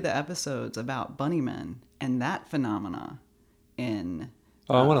a few of the episodes about Bunnymen and that phenomena. I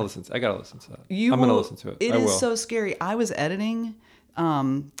want to listen. I gotta listen to that. I'm gonna listen to it. It I is will. so scary. I was editing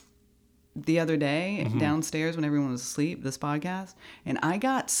the other day downstairs when everyone was asleep, this podcast, and I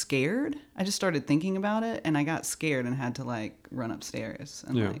got scared. I just started thinking about it, and I got scared and had to run upstairs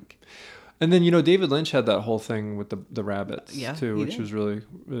and And then David Lynch had that whole thing with the rabbits too, which did. was really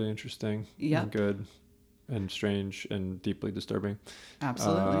really interesting Yep. and good and strange and deeply disturbing.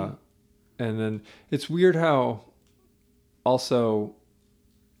 Absolutely. And then it's weird how also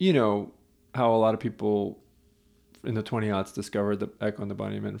how a lot of people in the 20-aughts discovered the Echo and the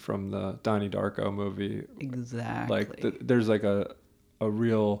Bunnymen from the Donnie Darko movie. Exactly. Like there's like a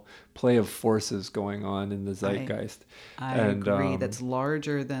real play of forces going on in the zeitgeist. I agree. That's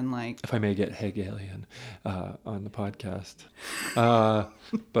larger than if I may get Hegelian on the podcast.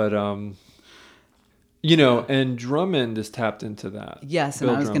 And Drummond is tapped into that. Yes, and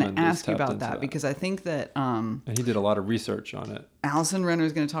Bill I was going Drummond to is ask you tapped about into that because I think that and he did a lot of research on it. Allison Renner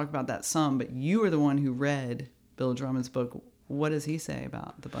is going to talk about that some, but you are the one who read Bill Drummond's book. What does he say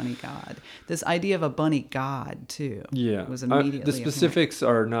about the bunny god? This idea of a bunny god, too. Yeah. Was immediately the specifics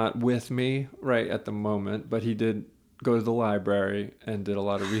are not with me right at the moment, but he did go to the library and did a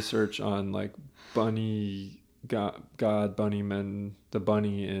lot of research on bunny god, bunnymen, the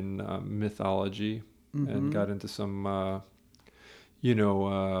bunny in mythology, and got into some,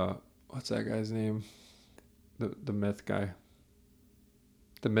 what's that guy's name? The myth guy.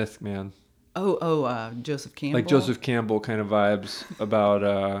 The myth man. Joseph Campbell. Like Joseph Campbell kind of vibes about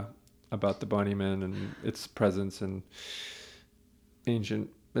the Bunnymen and its presence in ancient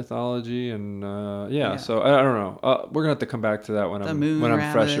mythology and So I don't know. We're gonna have to come back to that when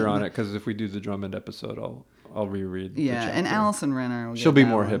I'm fresher on it, because if we do the Drummond episode, I'll reread. the Yeah, and chapter. Allison Renner will She'll get be that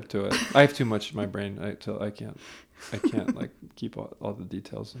more one. hip to it. I have too much in my brain. I can't keep all the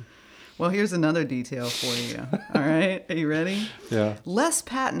details. Well, here's another detail for you. All right, are you ready? Yeah. Les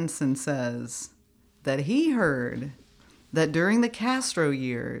Pattinson says that he heard that during the Castro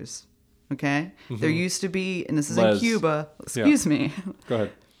years, okay, there used to be, and this is Les. in Cuba, excuse me, Go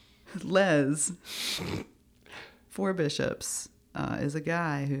ahead. Les, Four Bishops, is a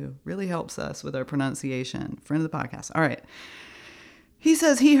guy who really helps us with our pronunciation, friend of the podcast. All right. He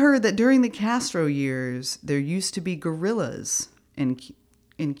says he heard that during the Castro years, there used to be guerrillas in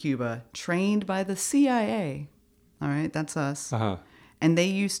Cuba trained by the CIA. All right, that's us. Uh-huh. And they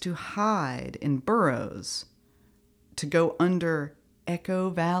used to hide in burrows to go under Echo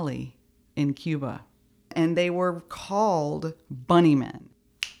Valley in Cuba. And they were called Bunnymen.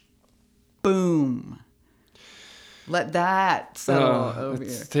 Boom. Let that settle over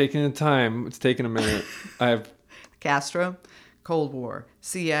It's here. taking time. It's taking a minute. Castro, Cold War,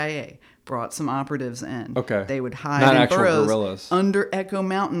 CIA brought some operatives in. Okay. They would hide Not in actual burrows guerrillas. under Echo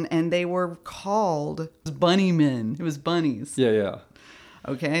Mountain, and they were called Bunnymen. It was bunnies. Yeah.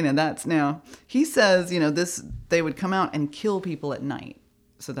 Okay, now he says, they would come out and kill people at night.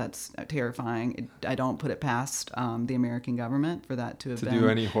 So that's terrifying. I don't put it past the American government for that to have been do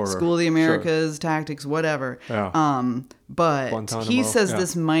any horror. School of the Americas, tactics, whatever. Yeah. But Guantanamo, he says yeah.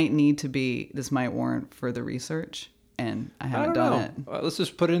 this might warrant further research, and I haven't done it. Let's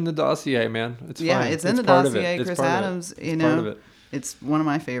just put it in the dossier, man. It's Yeah, fine. it's in the part of it. dossier. It's Chris part of it. Adams, It's part of it. it's one of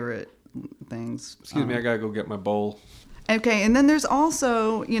my favorite things. Excuse me, I gotta go get my bowl. Okay, and then there's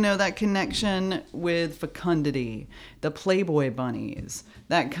also, that connection with fecundity, the Playboy bunnies,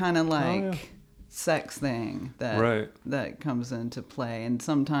 that kind of sex thing that comes into play. And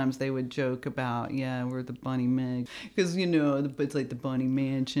sometimes they would joke about, we're the bunny men, because, it's like the bunny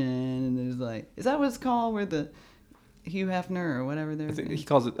mansion, and there's is that what it's called, where the Hugh Hefner or whatever I they're think he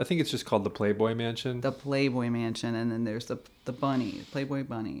calls it. I think it's just called the Playboy Mansion. the Playboy Mansion, and then there's the bunny, Playboy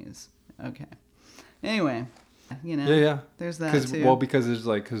bunnies. Okay. Anyway, Yeah. there's that Because too. because there's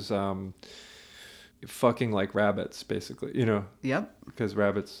like fucking like rabbits basically. Yep. Because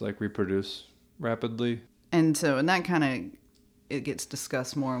rabbits like reproduce rapidly. And that kind of it gets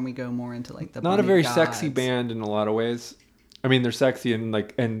discussed more, and we go more into like the Not a bunny very gods. sexy band in a lot of ways. I mean, they're sexy and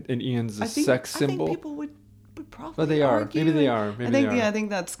like and Ian's a sex symbol. I think people would probably. But they are. argue Maybe they it. are. Maybe I think they are. I think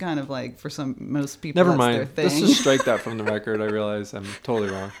that's kind of like for most people. Never that's mind. Their thing. Let's just strike that from the record. I realize I'm totally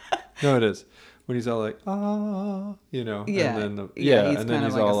wrong. No, it is. When he's all like, Yeah. and then Yeah, he's and then kind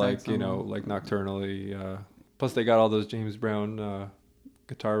of he's like a all sex like, symbol. like nocturnally. Plus, they got all those James Brown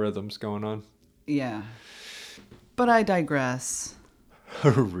guitar rhythms going on. Yeah. But I digress.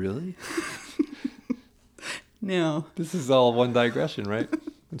 Really? No. This is all one digression, right?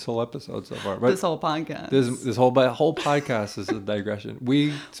 This whole episode so far. Right? This whole podcast. This whole podcast is a digression.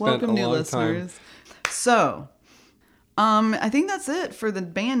 We spent Welcome, a new long listeners. time. So, I think that's it for the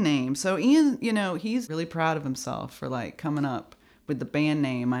band name. So Ian, he's really proud of himself for like coming up with the band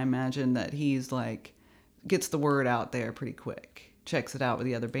name. I imagine that he's like gets the word out there pretty quick. Checks it out with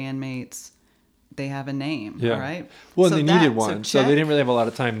the other bandmates. They have a name, Yeah. right? Well, So they needed one, so check. they didn't really have a lot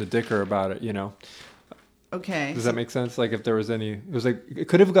of time to dicker about it. Okay. Does that make sense? Like if there was any, it was like it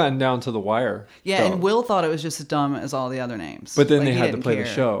could have gotten down to the wire. Yeah, though. and Will thought it was just as dumb as all the other names. But then Like, they he had to didn't play the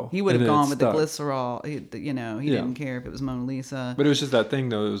care. show, He would and have then it gone with the stuck. glycerol. He didn't care if it was Mona Lisa. But it was just that thing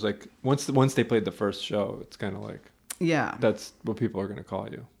though. It was like once they played the first show, it's kind of like Yeah. that's what people are going to call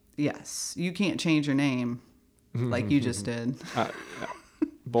you. Yes. You can't change your name like you just did.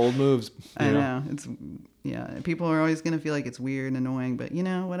 Bold moves. I you know. People are always going to feel like it's weird and annoying, but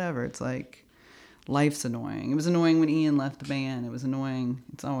whatever. It's like life's annoying. It was annoying when Ian left the band. It was annoying.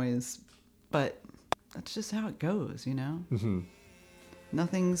 It's always, but that's just how it goes, Mm-hmm.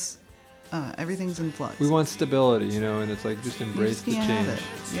 Nothing's, everything's in flux. We want stability, and it's like just You embrace just the can't have change.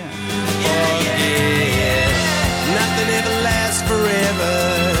 it. Yeah. Nothing ever lasts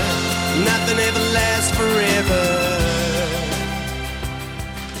forever. Nothing ever lasts forever.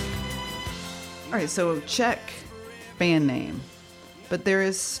 All right, so check band name. But there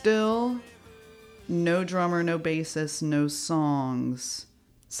is still no drummer, no bassist, no songs.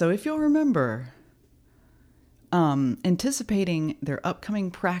 So if you'll remember, anticipating their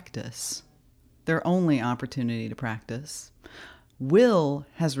upcoming practice, their only opportunity to practice, Will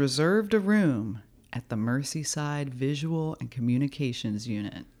has reserved a room at the Merseyside Visual and Communications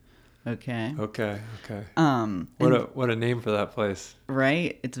Unit. Okay. Okay. What a name for that place.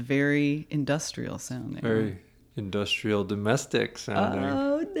 Right? It's very industrial sounding. Very industrial, domestic sounding.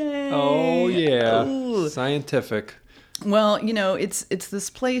 Oh, dang. Oh yeah, Ooh. scientific. Well, it's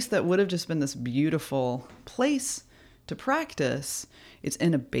this place that would have just been this beautiful place to practice. It's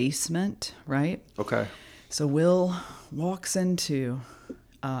in a basement, right? Okay. So Will walks into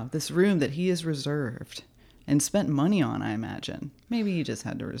this room that he has reserved and spent money on, I imagine. Maybe he just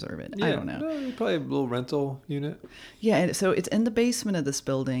had to reserve it. I don't know. No, probably a little rental unit. Yeah, and so it's in the basement of this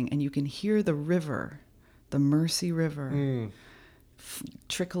building, and you can hear the river, the Mersey River,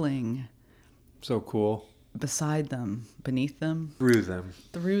 trickling So cool. beside them, beneath them, Through them.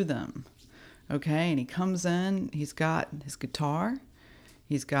 through them. Okay, and he comes in, he's got his guitar,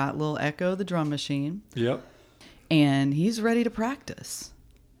 he's got little Echo, the drum machine, Yep. and he's ready to practice.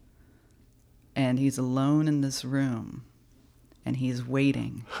 And he's alone in this room, and he's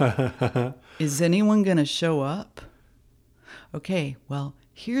waiting. Is anyone going to show up? Okay, well,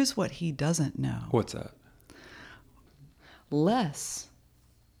 here's what he doesn't know. What's that? Les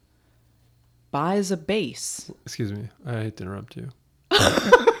buys a bass. Excuse me. I hate to interrupt you.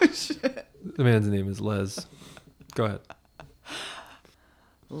 The man's name is Les. Go ahead.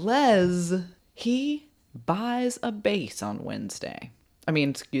 Les, he buys a bass on Wednesday.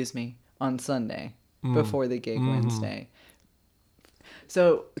 On Sunday, before the gig Wednesday.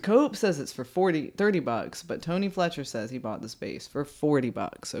 So Cope says it's for $30, but Tony Fletcher says he bought this bass for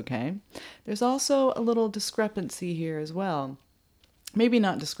 $40, okay? There's also a little discrepancy here as well. Maybe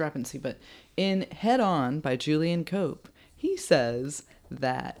not discrepancy, but in Head On by Julian Cope, he says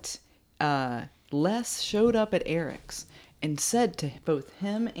that Les showed up at Eric's and said to both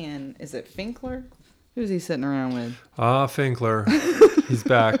him and, is it Finkler? Who's he sitting around with? Finkler. He's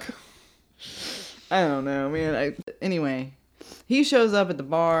back. I don't know, man. Anyway, he shows up at the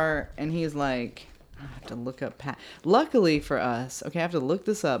bar and he's like, I have to look up Luckily for us, okay, I have to look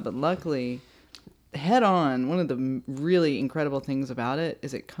this up, but luckily, Head On, one of the really incredible things about it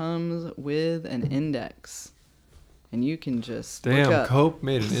is it comes with an index. And you can just look Damn, up. Cope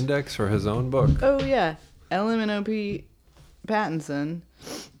made an index for his own book. Oh, yeah. LMNOP Pattinson.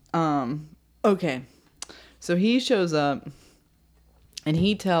 Okay. So he shows up and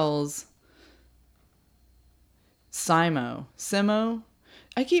he tells Simo.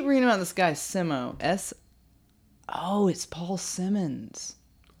 I keep reading about this guy, Simo. Oh, it's Paul Simpson.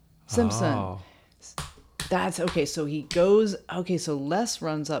 Oh. That's okay. So he goes. Okay, so Les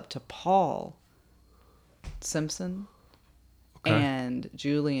runs up to Paul Simpson and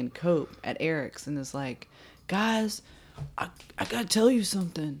Julian Cope at Eric's and is like, guys, I gotta tell you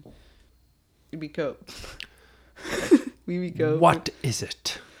something. We Cope. We Cope. What is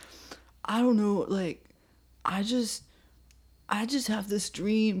it? I don't know. Like, I just have this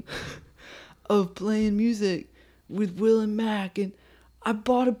dream of playing music with Will and Mac, and I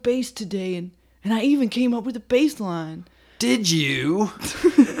bought a bass today, and I even came up with a bass line. Did you?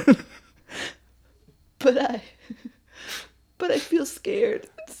 But I feel scared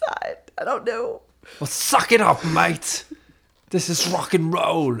inside. I don't know. Well, suck it up, mate. This is rock and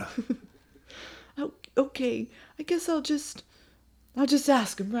roll. Okay, I guess I'll just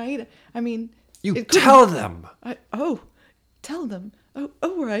ask him, right? I mean, You tell them. Tell them.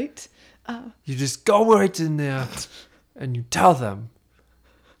 Oh, right. You just go right in there and you tell them.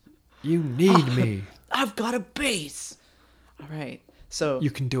 You need me. I've got a bass. All right. So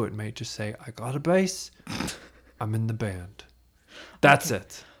You can do it, mate. Just say, I got a bass. I'm in the band. That's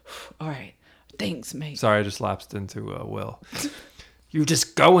it. all right. Thanks, mate. Sorry, I just lapsed into Will. You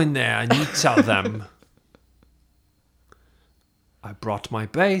just go in there and you tell them. I brought my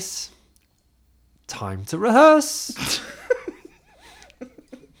bass. Time to rehearse.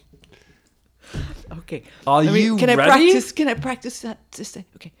 Okay. Are you Can ready? I practice that to say?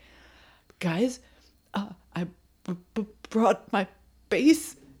 Okay, guys, I brought my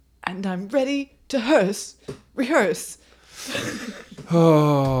bass and I'm ready to rehearse.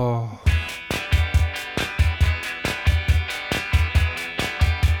 Oh.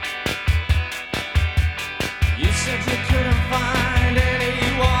 You said you couldn't find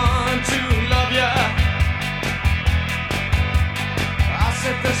anyone to love you. I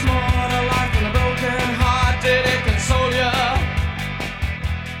said there's more to life than a broken heart. Did it console you?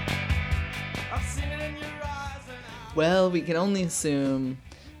 I've seen it in your eyes and Well, we can only assume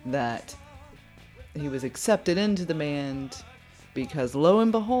that he was accepted into the band because, lo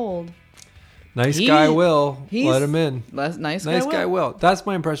and behold, Nice guy Will. he's- Let him in. nice Nice guy guy Will. Will. That's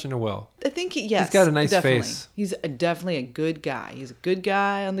my impression of Will. I think yes, got a nice definitely. face. He's definitely a good guy. He's a good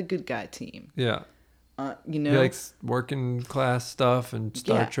guy on the good guy team. Yeah. You He know, likes working class stuff and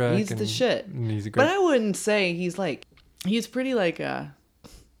Star Trek. He's the shit. And he's a But great. I wouldn't say he's pretty like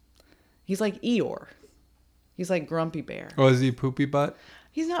he's like Eeyore. He's like Grumpy Bear. Oh, is he poopy butt?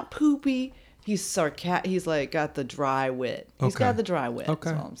 He's not poopy. He's sarcastic. He's like got the dry wit. He's Okay. got the dry wit.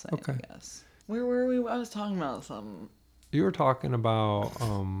 Okay. That's all I'm saying. Okay. I guess. Where were we? I was talking about something. You were talking about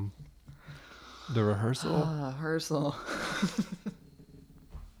the rehearsal. Rehearsal.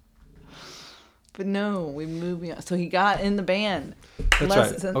 But no, we moved on. So he got in the band.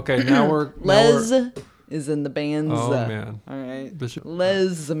 That's right. Okay, now we're Les is in the band's. Oh, man. All right. Bishop-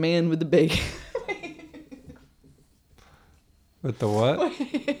 Les, the man with the big. with the what?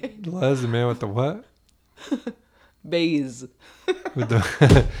 Les, the man with the what? Bays. With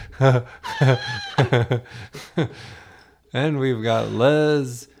the and we've got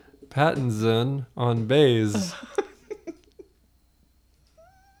Les Pattinson on bass.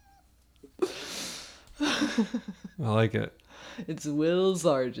 I like it. It's Will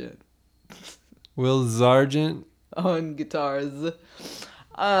Sargent Will Sargent. on guitars.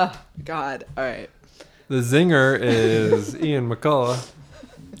 God. All right. The zinger is Ian McCullough.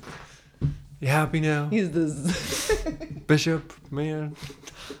 You happy now? He's the. Bishop, man.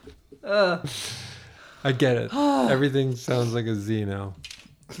 I get it. Everything sounds like a Z now.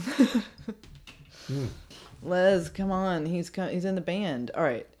 Les, come on. He's in the band. All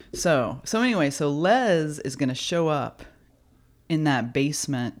right. So anyway, so Les is going to show up in that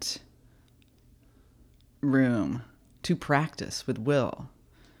basement room to practice with Will.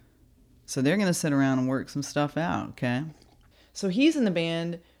 So they're going to sit around and work some stuff out, okay? So he's in the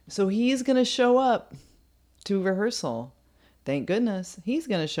band, so he's going to show up to rehearsal. Thank goodness he's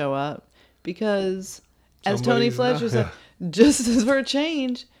going to show up because, as Tony Somebody's Fletcher not- said, just as for a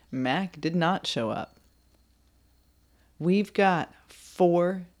change, Mac did not show up. We've got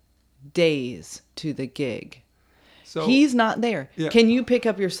 4 days to the gig. So He's not there. Yeah. Can you pick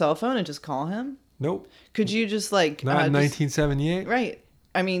up your cell phone and just call him? nope. Could you just like Not in just- 1978. Right.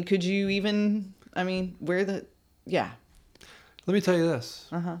 I mean, could you even? I mean, where the? Yeah. Let me tell you this.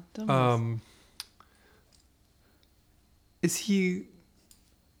 Don't miss. Is he?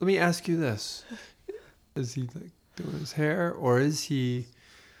 Let me ask you this: Is he like doing his hair, or is he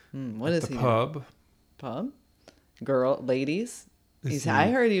What at is the he? pub? Pub? Ladies? Is I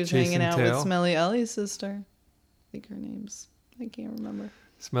he heard he was hanging chasing out with tail? Smelly Ellie's sister. I think her name's, I can't remember.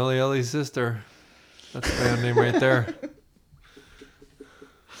 Smelly Ellie's sister. That's the band name right there.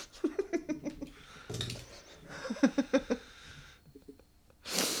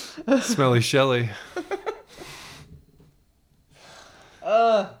 Smelly Shelly.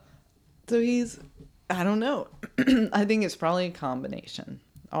 So he's, I don't know. I think it's probably a combination.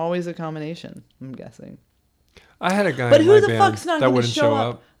 Always a combination, I'm guessing. I had a guy But in who my the band fuck's not that going to wouldn't show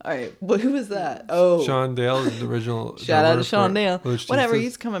up? All right, but who was that? Oh, Sean Dale is the original. shout out to drummer Sean for Dale. Village Whatever, Jesus.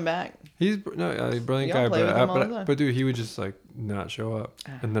 he's coming back. He's a brilliant Y'all guy, play with him all the time. but dude, he would just like not show up,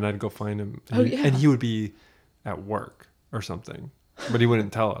 and then I'd go find him, and, Oh, he, yeah. and he would be at work or something, but he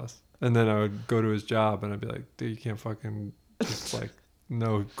wouldn't tell us. And then I would go to his job, and I'd be like, dude, you can't fucking just like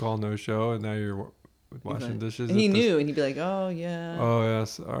no show, and now you're washing dishes. And he at this- knew, and he'd be like, oh, yeah. Oh yeah,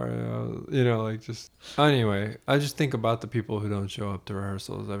 sorry. Like just anyway. I just think about the people who don't show up to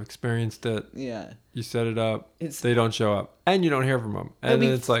rehearsals. I've experienced it. Yeah. You set it up, It's- they don't show up, and you don't hear from them, That'd and then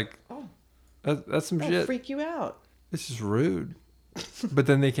be it's like, oh. that's some That'll shit. freak you out. It's just rude. But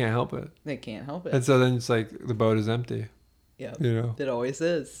then they can't help it, They can't help it. and so then it's like the boat is empty. Yeah. You know. It always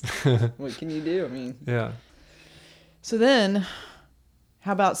is. What can you do? I mean, Yeah. so then,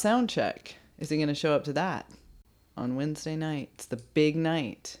 how about sound check? Is he going to show up to that on Wednesday night? It's the big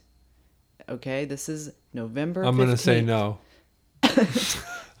night. Okay, this is November 15th. I'm gonna say no.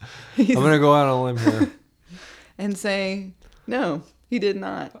 I'm gonna go out on a limb here. And say, no, he did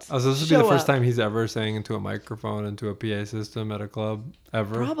not. Oh, so this would be the show first up. time he's ever sang into a microphone, into a PA system at a club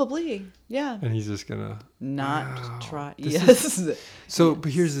ever. Probably, yeah. And he's just gonna. Not try. This Yes. So,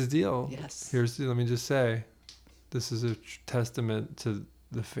 but here's the deal. Yes. Let me just say, this is a testament to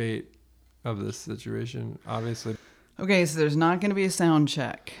the fate of this situation, obviously. Okay, so there's not going to be a sound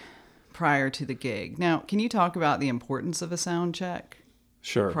check prior to the gig. Now, can you talk about the importance of a sound check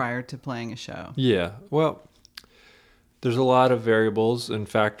Sure. prior to playing a show? Yeah. Well, there's a lot of variables and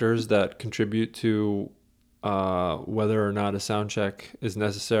factors that contribute to whether or not a sound check is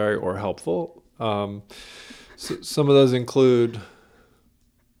necessary or helpful. So some of those include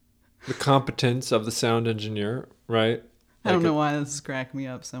the competence of the sound engineer, right? I don't know why this is cracking me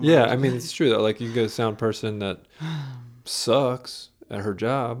up so much. Yeah, I mean, it's true that like you get a sound person that sucks at her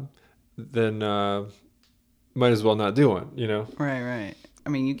job, then might as well not do one, you know? Right. I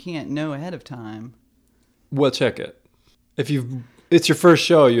mean, you can't know ahead of time. Well, check it. If it's your first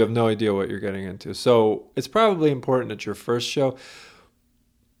show, you have no idea what you're getting into. So it's probably important at your first show.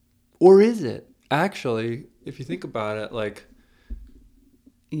 Or is it? Actually, if you think about it, like,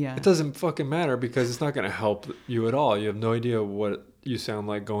 Yeah. it doesn't fucking matter because it's not going to help you at all. You have no idea what you sound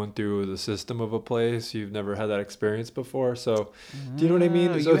like going through the system of a place. You've never had that experience before. So, do you know what I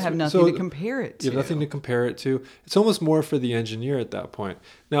mean? Oh, So you it's- have nothing to compare it to. You have nothing to compare it to. It's almost more for the engineer at that point.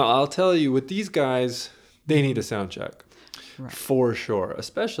 Now, I'll tell you, with these guys, they need a sound check. Right. For sure.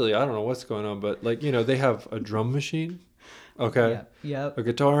 Especially, I don't know what's going on, but like, you know, they have a drum machine. Okay. Yep. A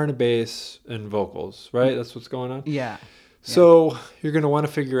guitar and a bass and vocals, right? That's what's going on. Yeah. So you're going to want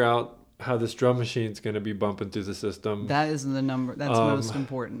to figure out how this drum machine's going to be bumping through the system. That is the number. That's most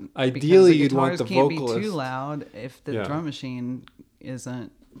important. ideally, because you'd the want guitars the can't be vocalist. too loud if the Yeah. drum machine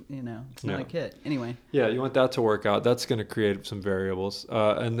isn't. It's not Yeah. a kit. Anyway. Yeah, you want that to work out. That's going to create some variables.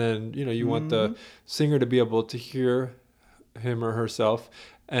 And then, you know, you want the singer to be able to hear him or herself.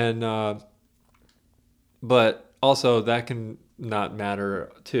 And, but also that can not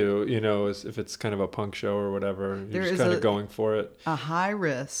matter too, you know, if it's kind of a punk show or whatever. You're There just is kind of a- going for it. A high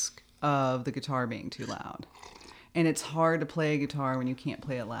risk of the guitar being too loud. And it's hard to play a guitar when you can't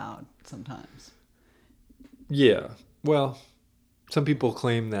play it loud sometimes. Yeah. Well, some people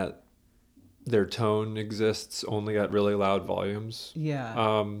claim that their tone exists only at really loud volumes.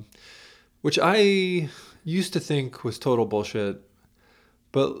 Yeah. Which I used to think was total bullshit.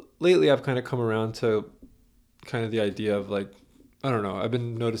 But lately I've kind of come around to kind of the idea of like, I don't know, I've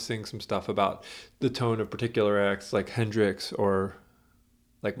been noticing some stuff about the tone of particular acts like Hendrix or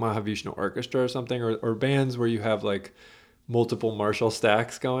like Mahavishnu Orchestra or something, or bands where you have like multiple Marshall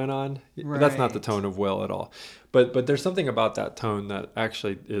stacks going on. That's not the Right. tone of Will at all. But there's something about that tone that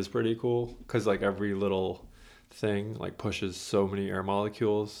actually is pretty cool because like every little thing like pushes so many air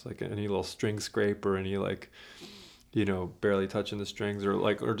molecules, like any little string scrape or any like, you know, barely touching the strings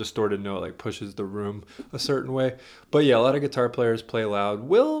or distorted note like pushes the room a certain way. But yeah, a lot of guitar players play loud.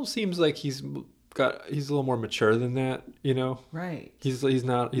 Will seems like he's a little more mature than that, you know. right. He's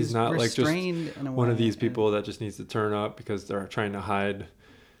not like just restrained in a one of way, these people that just needs to turn up because they're trying to hide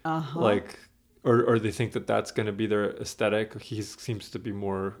Uh-huh. like or they think that that's going to be their aesthetic. He seems to be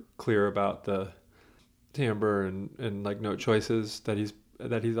more clear about the timbre and like note choices that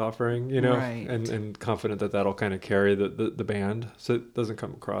he's offering, you know, Right. and confident that that'll kind of carry the band, so it doesn't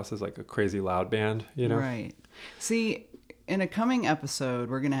come across as like a crazy loud band, you know. Right. See, in a coming episode,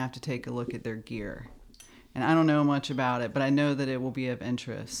 we're going to have to take a look at their gear. And I don't know much about it, but I know that it will be of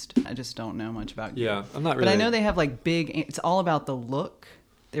interest. I just don't know much about gear. Yeah, I'm not really. But I know they have like big, it's all about the look.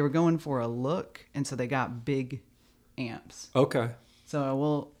 They were going for a look, and so they got big amps. Okay,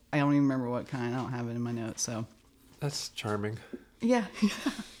 So I don't even remember what kind. I don't have it in my notes, so. that's charming. Yeah.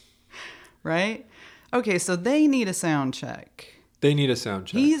 Right? Okay, so they need a sound check. They need a sound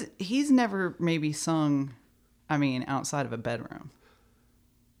check. He's never maybe sung, I mean, outside of a bedroom.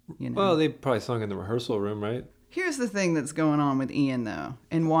 You know? Well, they probably sung in the rehearsal room, right? Here's the thing that's going on with Ian, though,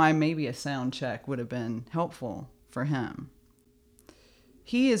 and why maybe a sound check would have been helpful for him.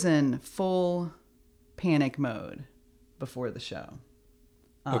 He is in full panic mode before the show.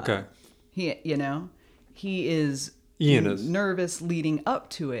 Okay. He is Ian is. nervous leading up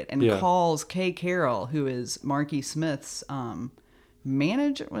to it and Yeah. calls Kay Carroll, who is Marky Smith's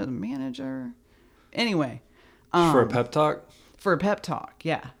manager. Anyway, For a pep talk? for a pep talk,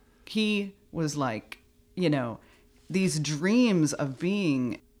 yeah. He was like, you know, these dreams of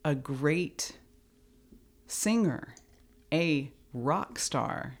being a great singer, a rock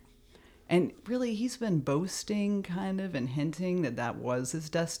star. And really, he's been boasting kind of and hinting that was his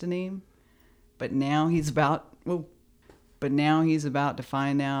destiny. But now he's about to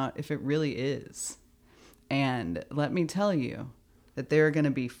find out if it really is. And let me tell you that there are going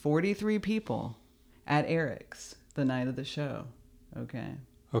to be 43 people at Eric's the night of the show. Okay.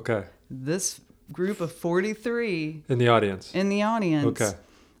 Okay. This group of 43 In the audience. in the audience Okay.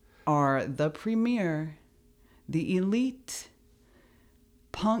 are the premier, the elite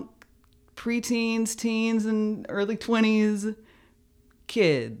punk preteens, teens, and early 20s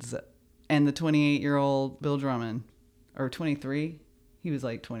kids, and the 28-year-old Bill Drummond, or 23. He was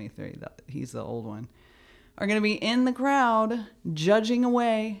like 23. He's the old one. Are going to be in the crowd, judging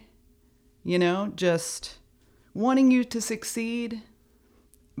away, you know, just wanting you to succeed,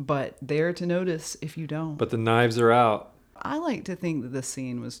 but there to notice if you don't. But the knives are out. I like to think that this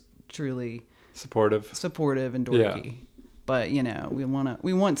scene was truly Supportive. supportive and dorky. But, you know, we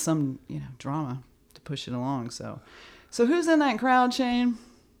want some, you know, drama to push it along. So who's in that crowd, Shane?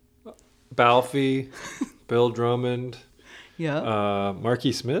 Balfi, Bill Drummond, Yeah.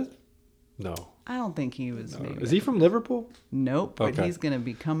 Marky Smith? No. I don't think he was. Maybe. Is he from Liverpool? Nope. But Okay. he's going to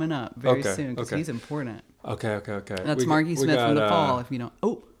be coming up very Okay, soon because okay. he's important. Okay. That's Marky Smith from The Fall. If you don't.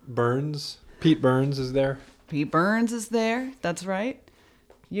 Oh, Burns. Pete Burns is there. Pete Burns is there. That's right.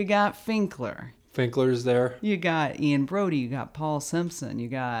 You got Finkler. Finkler's there. You got Ian Brody. You got Paul Simpson. You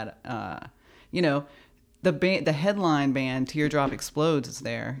got, you know, the headline band Teardrop Explodes is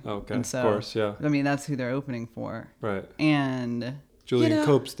there. Okay, And so, of course, yeah. I mean, that's who they're opening for. Right. And Julian you know,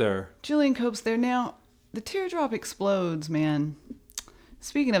 Cope's there. Julian Cope's there. Now, the Teardrop Explodes, man.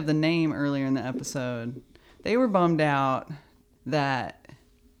 Speaking of the name earlier in the episode, they were bummed out that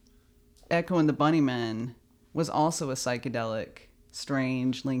Echo and the Bunnymen was also a psychedelic,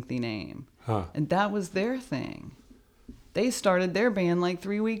 strange, lengthy name. Huh. And that was their thing. They started their band like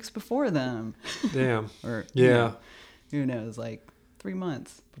 3 weeks before them. Damn. Or, Yeah. you know, who knows, like 3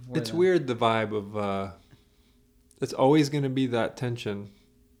 months before It's them. weird, the vibe of it's always going to be that tension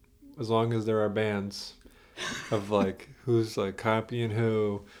as long as there are bands of like who's like copying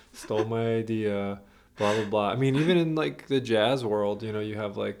who, stole my idea, blah blah blah. I mean, even in like the jazz world, you know, you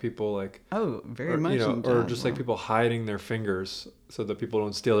have like people like Oh, very or, much. you know, in or jazz just like world. people hiding their fingers so that people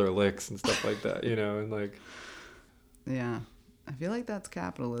don't steal their licks and stuff like that, you know, and like Yeah. I feel like that's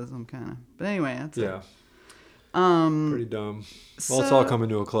capitalism, kind of. But anyway, that's it. yeah, pretty dumb. Well, it's all coming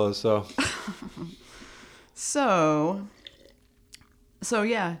to a close, so So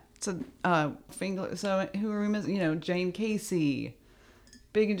yeah. So Finkler. So who are we missing? You know, Jane Casey,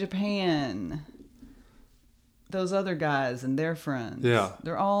 Big in Japan. Those other guys and their friends. Yeah.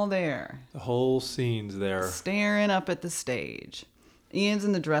 They're all there, the whole scene's there. staring up at the stage. Ian's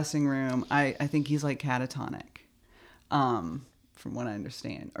in the dressing room. I think he's like catatonic, from what I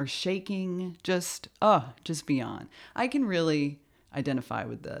understand, or shaking. Just beyond. I can really identify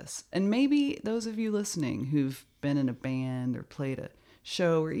with this, and maybe those of you listening who've been in a band or played a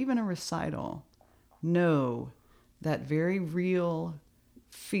show or even a recital know that very real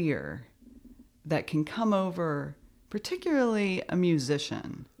fear that can come over, particularly a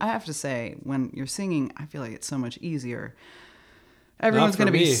musician. I have to say, when you're singing, I feel like it's so much easier. Everyone's for going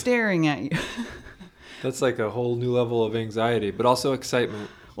to be me. staring at you. That's like a whole new level of anxiety, but also excitement.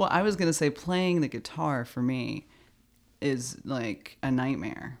 Well, I was gonna say playing the guitar for me is like a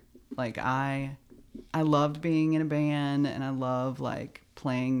nightmare. Like I loved being in a band and I love like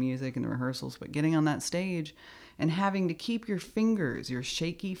playing music and the rehearsals, but getting on that stage and having to keep your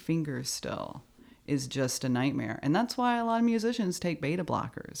shaky fingers still is just a nightmare. And that's why a lot of musicians take beta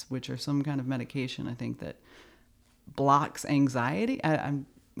blockers, which are some kind of medication, I think, that blocks anxiety. I'm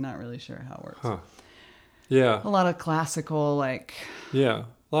not really sure how it works. Huh. Yeah. A lot of classical, like... Yeah.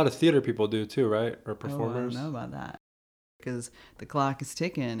 A lot of theater people do too, right? Or Oh, I performers. don't know about that. Because the clock is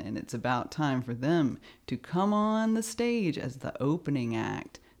ticking and it's about time for them to come on the stage as the opening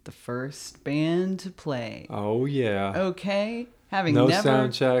act, the first band to play. Oh, yeah. Okay? Having No never...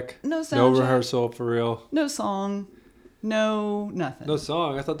 sound check. No sound No check. rehearsal for real. No song. No nothing. No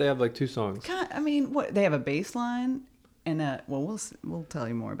song. I thought they have like 2 songs. I mean, what? They have a bass line and a... Well, we'll tell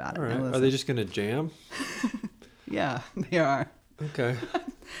you more about it. All right. Now Are listen. they just going to jam? Yeah, they are. Okay.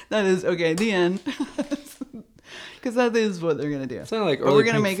 That is... Okay, the end. Because that is what they're going to do. It's not like But early we're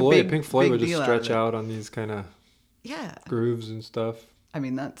gonna Pink make a Floyd. big- Pink Floyd big would just deal out of stretch it. out on these kind of Yeah. grooves and stuff. I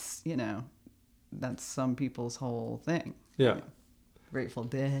mean, that's, that's some people's whole thing. Yeah. Grateful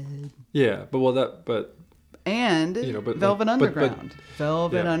Dead. Yeah. But And but Velvet like- but- Underground.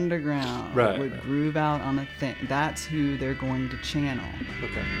 Velvet yeah. Underground Right, would right. groove out on a thing. That's who they're going to channel.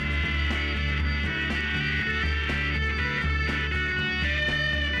 okay.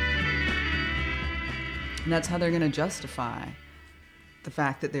 And that's how they're going to justify the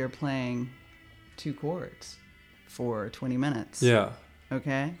fact that they're playing 2 chords for 20 minutes. Yeah.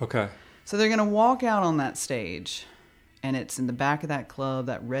 Okay? Okay. So they're going to walk out on that stage, and it's in the back of that club,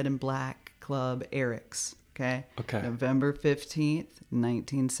 that red and black club, Eric's. Okay? Okay. November 15th,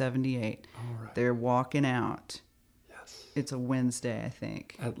 1978. All right. They're walking out. Yes. It's a Wednesday, I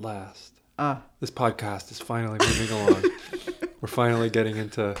think. At last. Uh, This podcast is finally moving along. We're finally getting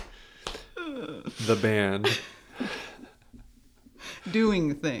into the band. doing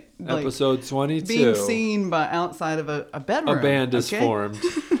the thing. Like, Episode 22. being seen by outside of a bedroom. A band is okay? formed.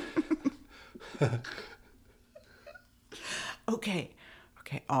 Okay.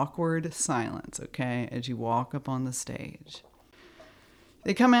 Awkward silence, okay, as you walk up on the stage.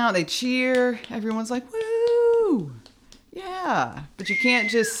 They come out, they cheer, everyone's like, woo! Yeah. But you can't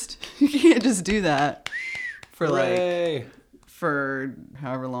just do that for Hooray. for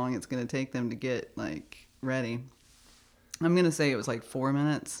however long it's gonna take them to get like ready. I'm gonna say it was like 4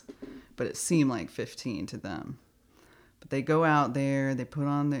 minutes, but it seemed like 15 to them. But they go out there, they put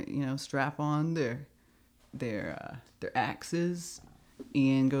on their, strap on their axes.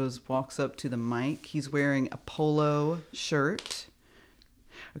 Ian walks up to the mic. He's wearing a polo shirt.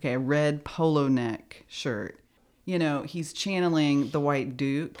 Okay, a red polo neck shirt. He's channeling the White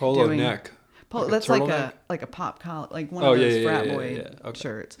Duke. Polo neck. Like a That's like turtleneck? a pop collar, like one Oh, of yeah, those yeah, frat yeah, boy yeah. Okay.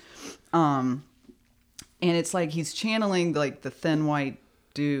 shirts. And it's like he's channeling like the thin White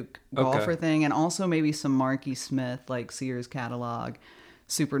Duke golfer Okay. thing, and also maybe some Marky Smith, like Sears catalog,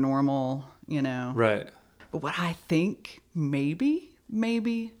 super normal, Right. But what I think maybe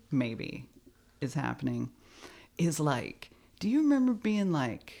is happening is like, do you remember being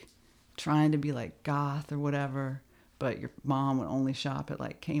like trying to be like goth or whatever, but your mom would only shop at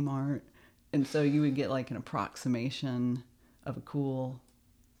like Kmart, and so you would get like an approximation of a cool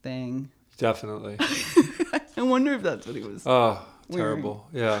thing? Definitely. I wonder if that's what he was. Oh, Wearing. terrible.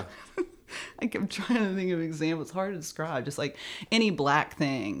 Yeah. I kept trying to think of examples. It's hard to describe. Just like any black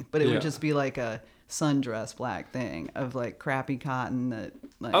thing, but it Yeah. would just be like a sundress black thing of like crappy cotton that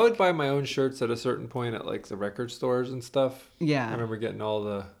like. I would buy my own shirts at a certain point at like the record stores and stuff. Yeah. I remember getting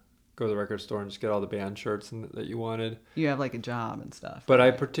go to the record store and just get all the band shirts that you wanted. You have like a job and stuff. But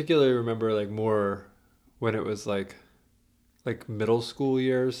I particularly remember like more when it was like middle school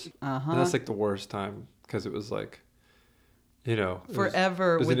years. Uh-huh. And that's like the worst time because it was like, it was-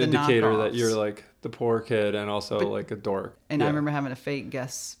 Forever it was with an the indicator that knockoffs. you're like the poor kid and also But- like a dork. And I Yeah. remember having a fake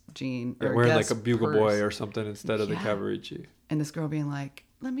Guess jean And or wearing Guess like a Bugle purse. Boy or something instead of the Yeah. Cavaricci. And this girl being like,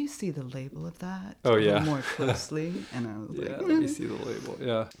 "Let me see the label of that Oh, a little yeah. more closely." And I was Yeah, like, let me see the label.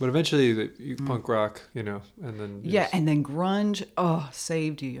 Yeah, but eventually you punk rock, and then you Yeah, just- and then grunge,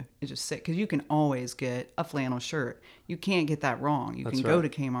 saved you. It's just sick because you can always get a flannel shirt. You can't get that wrong. You That's can go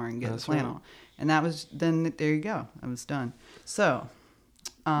right. to Kmart and get That's the flannel. right. And that was then. There you go. I was done. So,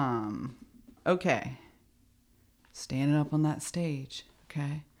 okay, standing up on that stage,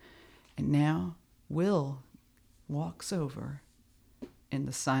 okay, and now Will walks over in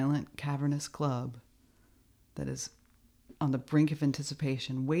the silent, cavernous club that is on the brink of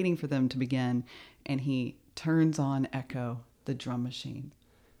anticipation, waiting for them to begin, and he turns on Echo, the drum machine.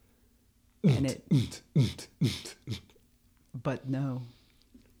 And it... But no.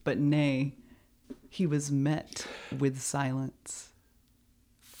 But nay, he was met with silence.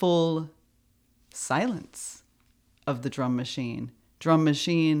 Full silence of the drum machine. Drum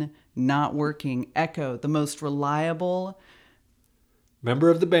machine not working. Echo, the most reliable, Member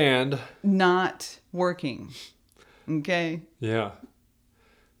of the band. not working. Okay? Yeah.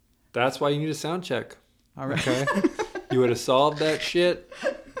 That's why you need a sound check. All right. Okay? You would have solved that shit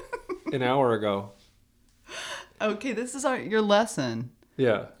an hour ago. Okay, this is your lesson.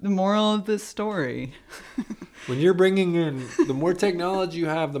 Yeah. The moral of this story. When you're bringing in, the more technology you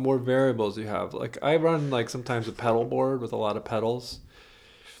have, the more variables you have. Like I run like sometimes a pedal board with a lot of pedals.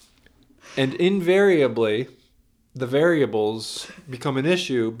 And invariably, the variables become an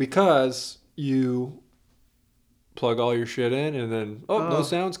issue because you plug all your shit in and then, no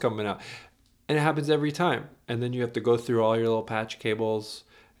sound's coming out. And it happens every time. And then you have to go through all your little patch cables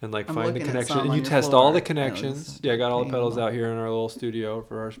and like I'm find the looking at connection. some And on you your test floor. all the That connections. was Yeah, I got all the pedals painful. out here in our little studio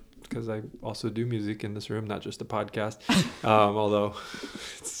because I also do music in this room, not just a podcast. Although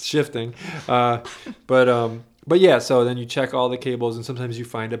it's shifting. But yeah, so then you check all the cables and sometimes you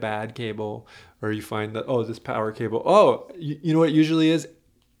find a bad cable or you find that, this power cable. You know what it usually is?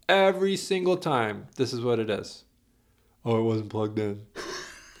 Every single time, this is what it is. Oh, it wasn't plugged in.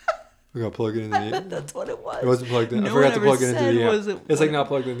 I got to plug it in the amp. That's what it was. It wasn't plugged in. No I forgot one to ever plug it into said the amp. was it It's like plugged- not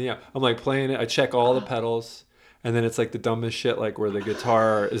plugged in the amp. I'm like playing it. I check all the pedals, and then it's like the dumbest shit, like where the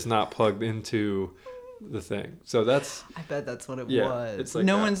guitar is not plugged into the thing. So that's I bet that's what it Yeah, was. it's like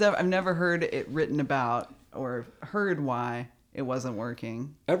no that. one's ever. I've never heard it written about or heard why it wasn't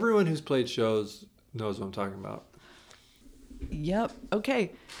working. everyone who's played shows knows what I'm talking about. Yep.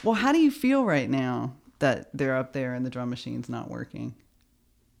 Okay. Well, how do you feel right now that they're up there and the drum machine's not working?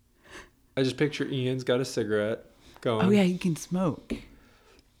 I just picture Ian's got a cigarette going. Oh yeah, he can smoke.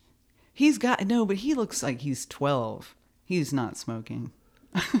 He's got but he looks like he's 12. He's not smoking.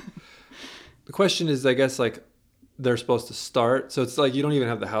 The question is, I guess, like they're supposed to start, so it's like you don't even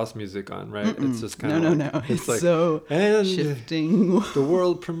have the house music on, right? It's just kind of No. It's like so and shifting. the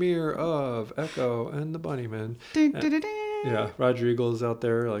world premiere of Echo and the Bunnymen. Yeah, Roger Eagle's out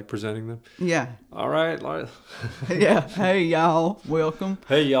there like presenting them. Yeah. All right, Yeah. Hey y'all, welcome.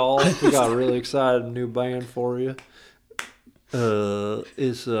 hey y'all, we got a really excited new band for you.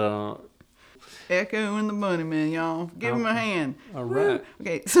 It's Echo and the Bunnymen, y'all. Give him a hand. all right.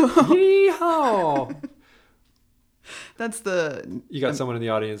 Okay, so Yeehaw! that's the You got someone in the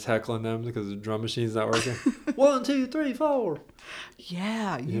audience heckling them because the drum machine's not working. 1, 2, 3, 4.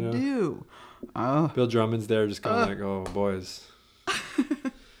 yeah, you know? do. Oh, Bill Drummond's there, just kind of like, oh boys,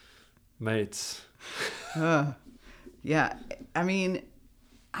 mates. yeah. I mean,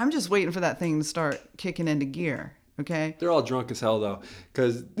 I'm just waiting for that thing to start kicking into gear. Okay. They're all drunk as hell though,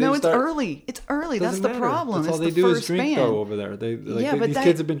 because No, it's early. It's early. That's the problem. That's all It's they the do is first drink band. though over there. Yeah, but these that-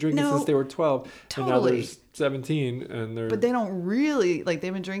 kids have been drinking no, since they were 12, and now totally. they're 17, and they're. But they don't really like.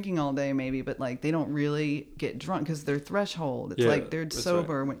 They've been drinking all day, maybe, but like they don't really get drunk because their threshold. It's Yeah, like they're that's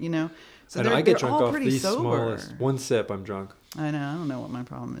sober, when, you know. So I know, they're, I get they're drunk all off pretty the sober. smallest. One sip, I'm drunk. I know. I don't know what my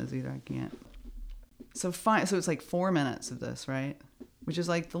problem is either. I can't. So fine. So it's like 4 minutes of this, right? Which is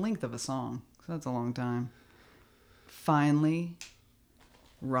like the length of a song. So that's a long time. Finally,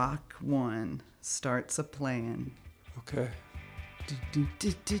 Rock 1 starts a playing. Okay.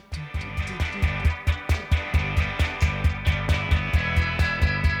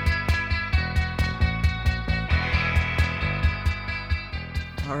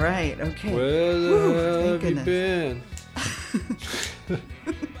 All right. Okay. Where the Whew, hell thank have you goodness. been?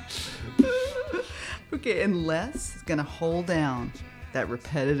 Okay, and Les is gonna hold down that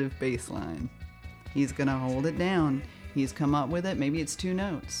repetitive bass line. He's gonna hold it down. He's come up with it. Maybe it's 2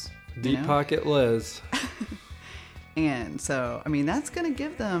 notes. you Deep know? Pocket Les. And so, I mean, that's gonna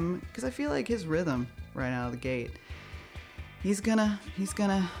give them, because I feel like his rhythm right out of the gate, he's gonna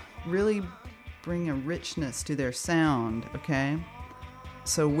really bring a richness to their sound. Okay.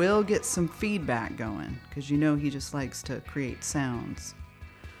 So we'll get some feedback going, because you know he just likes to create sounds.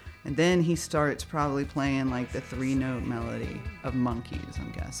 And then he starts probably playing like the 3-note melody of Monkeys, I'm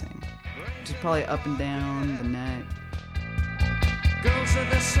guessing. Just probably up and down the neck. Girls are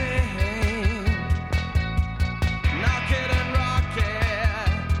the same. Knock it and rock it.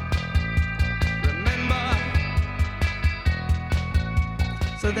 Remember.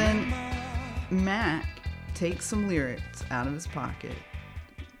 So then Mac takes some lyrics out of his pocket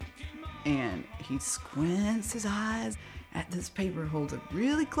and he squints his eyes at this paper, holds it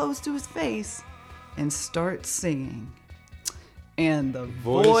really close to his face, and starts singing. And the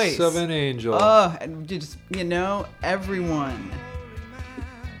Voice of an angel. and just, you know, everyone.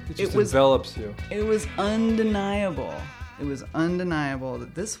 it just it was- envelops you. It was undeniable. it was undeniable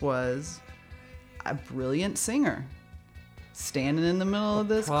that this was a brilliant singer standing in the middle of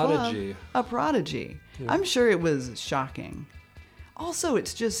this prodigy. club. A prodigy. Yeah. I'm sure it was shocking. Also,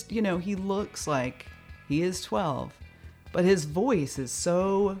 it's just, you know, he looks like he is 12, but his voice is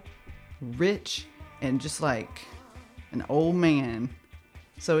so rich and just like an old man.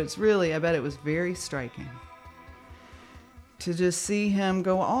 So it's really, I bet it was very striking to just see him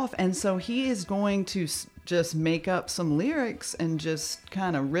go off. And so he is going to just make up some lyrics and just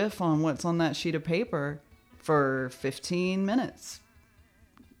kind of riff on what's on that sheet of paper for 15 minutes.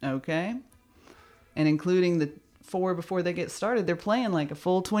 Okay? And including the 4 before they get started, they're playing like a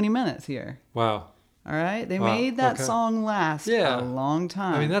full 20 minutes here. Wow. All right? They Wow, made that okay. song last Yeah. a long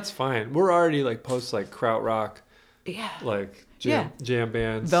time. I mean, that's fine. We're already like post like krautrock, yeah. like jam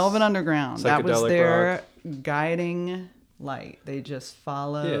bands. Velvet Underground. That was psychedelic their guiding light. They just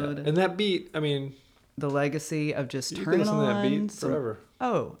followed Yeah, and that beat. I mean, the legacy of just you can turning listen to that on beat some- forever.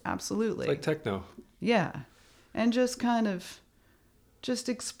 Oh, absolutely. It's like techno. Yeah. And just kind of just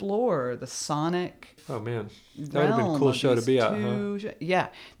explore the sonic Oh man, that would have been a realm cool of show to these be at, huh? Yeah.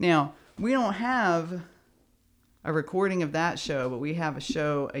 Now, we don't have a recording of that show, but we have a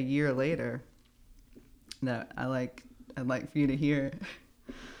show a year later that I'd like for you to hear.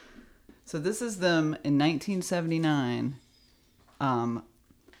 So this is them in 1979.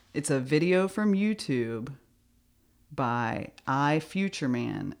 It's a video from YouTube by Future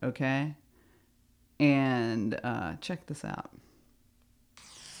Man, okay? And check this out.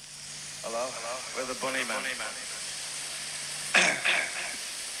 Hello? We're the Bunny Men.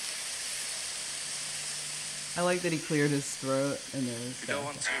 I like that he cleared his throat and then You don't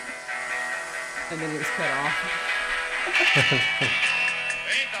want to. it was cut off.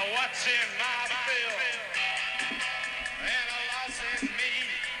 Ain't the what's in my bill and a loss in me.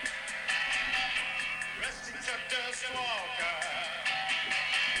 Resting truck does walker,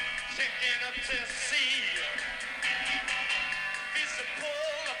 checking up to see. Is to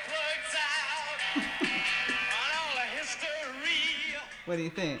pull the plugs out on all the history. What do you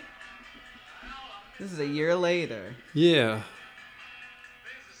think? This is a year later. Yeah.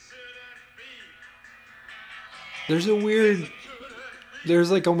 There's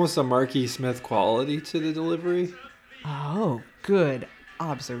like almost a Marky Smith quality to the delivery. Oh, good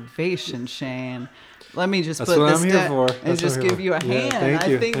observation, Shane. Let me just That's put what this I'm here down for. and That's just what I'm give here you a for. Yeah, hand. thank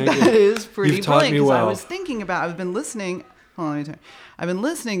you, I think thank that you. is pretty You've taught brilliant me because I well. was thinking about. I've been listening. Hold on, let me tell you. I've been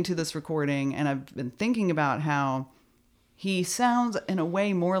listening to this recording and I've been thinking about how he sounds in a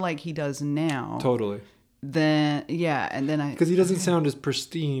way more like he does now. Totally. Then and then I Because he doesn't sound as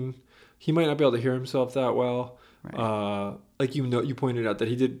pristine. He might not be able to hear himself that well. Right. Like you pointed out that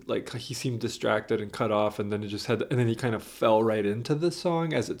he did, like, he seemed distracted and cut off, and then he kind of fell right into the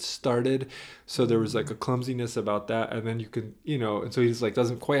song as it started. So there was like a clumsiness about that, and then you can, and so he's like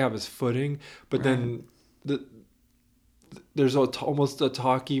doesn't quite have his footing. But then there's almost a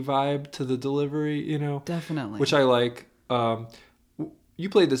talky vibe to the delivery, Definitely. which I like. You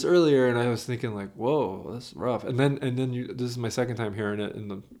played this earlier, and I was thinking like, "Whoa, that's rough." And then this is my second time hearing it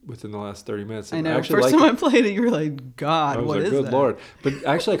within the last 30 minutes. I know. actually First like time it. I played it, you were like, "God, I was what like, is "Good that?" Lord!" But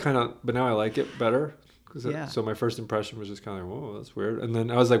actually, but now I like it better. Yeah. So my first impression was just kind of like, "Whoa, that's weird." And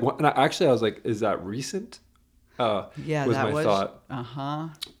then I was like, "What?" And I was like, "Is that recent?" Yeah, was that my was. thought.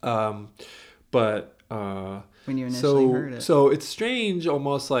 But When you initially heard it. So it's strange,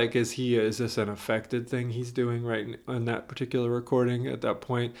 almost like is this an affected thing he's doing right on that particular recording at that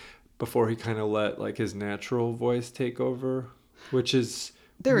point before he kind of let like his natural voice take over, which is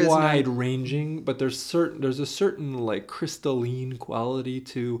wide ranging, but there's a certain like crystalline quality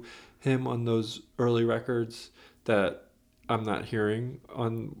to him on those early records that I'm not hearing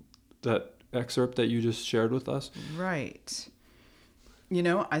on that excerpt that you just shared with us. Right.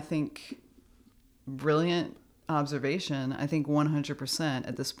 I think brilliant observation. I think 100%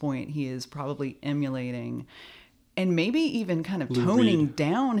 at this point he is probably emulating and maybe even kind of toning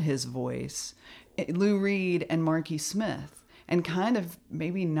down his voice, Lou Reed and Marky Smith, and kind of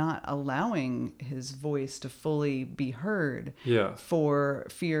maybe not allowing his voice to fully be heard. Yeah. For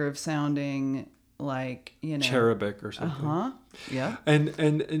fear of sounding like, cherubic or something. Yeah.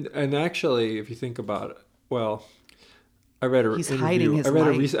 And actually, if you think about it, well, I read an He's interview. hiding his I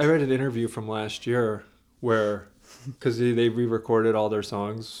light. read an interview from last year where, because they re-recorded all their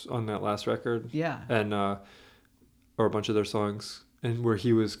songs on that last record. Yeah. And or a bunch of their songs, and where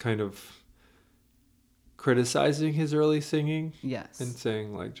he was kind of criticizing his early singing. Yes. And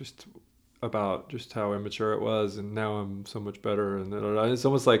saying like, just about just how immature it was, and now I'm so much better. And it's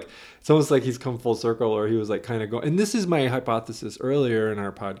almost like he's come full circle, or he was like kind of going. And this is my hypothesis earlier in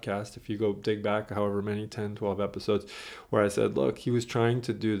our podcast. If you go dig back, however many 10, 12 episodes, where I said, look, he was trying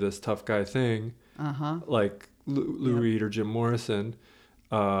to do this tough guy thing, like Lou Reed or Jim Morrison,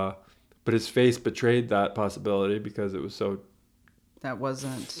 but his face betrayed that possibility because it was so. That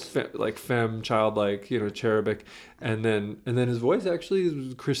wasn't Like femme, childlike, cherubic, and then his voice actually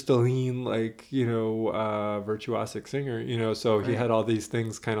was crystalline, like virtuosic singer, so he had all these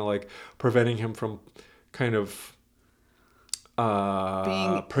things kind of like preventing him from kind of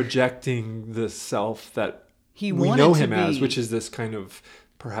being projecting the self that he we wanted know to him as, be. which is this kind of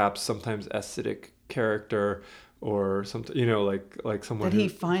perhaps sometimes aesthetic character or something, like someone that he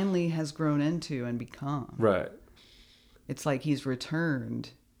finally has grown into and become. right. It's like he's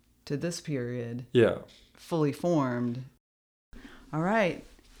returned to this period, Yeah. fully formed. All right,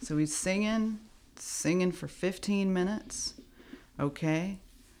 so he's singing for 15 minutes, okay?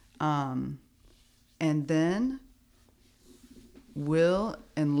 And then Will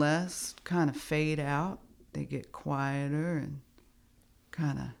and Les kind of fade out. They get quieter and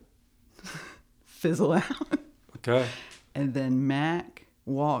kind of fizzle out. Okay. And then Mac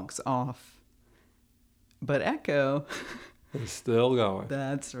walks off. But Echo, It's still going.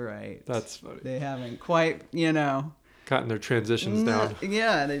 that's right. That's funny. They haven't quite, Gotten their transitions down.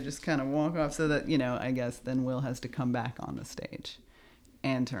 Yeah, they just kind of walk off so that, I guess then Will has to come back on the stage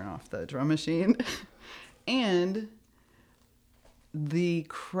and turn off the drum machine. And the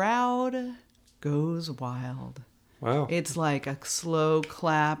crowd goes wild. Wow. It's like a slow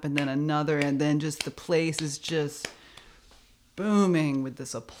clap and then another, and then just the place is just booming with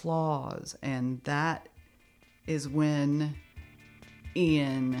this applause. And that is when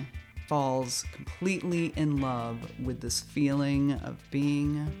Ian falls completely in love with this feeling of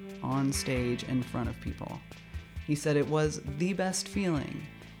being on stage in front of people. He said it was the best feeling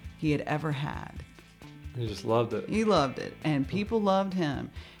he had ever had. He just loved it. He loved it, and people loved him.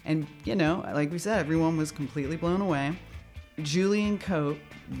 And, like we said, everyone was completely blown away. Julian Cope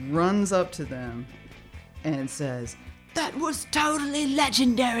runs up to them and says, "That was totally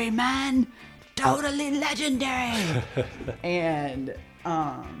legendary, man. Totally legendary." And,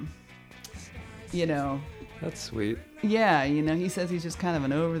 That's sweet. yeah, he says he's just kind of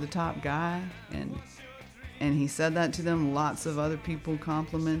an over-the-top guy, and he said that to them. Lots of other people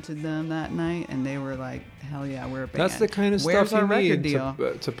complimented them that night, and they were like, "Hell yeah, we're a band." That's the kind of Where's stuff our you record need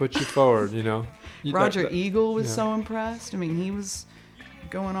deal? to put you forward, Roger Eagle was yeah. so impressed. I mean, he was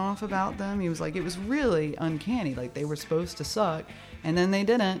going off about them. He was like, it was really uncanny. Like, they were supposed to suck, and then they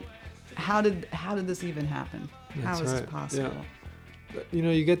didn't. How did this even happen? How That's is right. it possible? Yeah.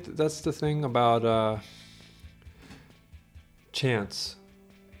 You get that's the thing about chance.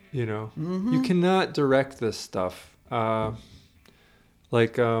 Mm-hmm. You cannot direct this stuff. Hold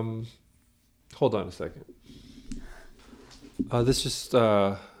on a second.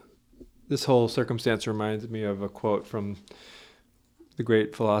 This whole circumstance reminds me of a quote from the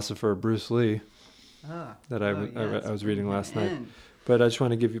great philosopher Bruce Lee that I was reading last night. But I just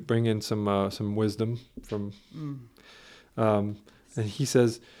want to bring in some wisdom from. And he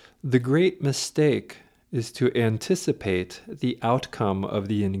says, "The great mistake is to anticipate the outcome of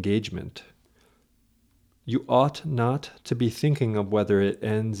the engagement. You ought not to be thinking of whether it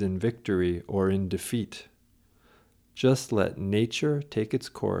ends in victory or in defeat. Just let nature take its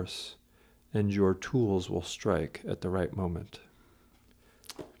course, and your tools will strike at the right moment."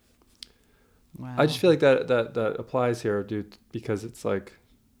 Wow. I just feel like that applies here, dude, because it's like,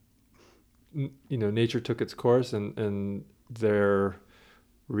 nature took its course, and their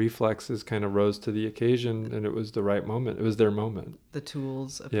reflexes kind of rose to the occasion, and it was the right moment. It was their moment. The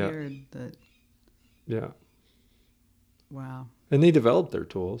tools appeared. Yeah. Wow. And they developed their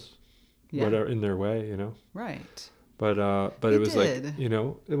tools, Yeah. whatever, in their way, Right. But They it was did.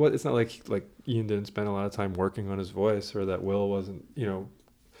 like, it's not like Ian didn't spend a lot of time working on his voice, or that Will wasn't,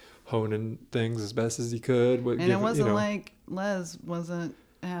 honing things as best as he could. And it wasn't like Les wasn't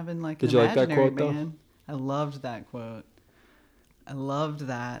having like an Did you like that imaginary quote, though? band. I loved that quote. I loved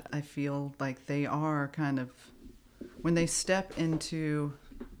that. I feel like they are kind of, when they step into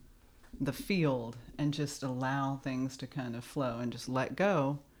the field and just allow things to kind of flow and just let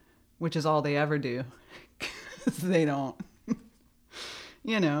go, which is all they ever do, because they don't,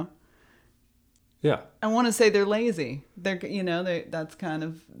 Yeah. I want to say they're lazy. They're, that's kind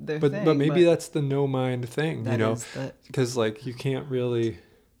of their thing. But maybe that's the no mind thing, that is because you can't really.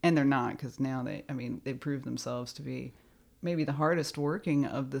 and they're not, because now they proved themselves to be maybe the hardest working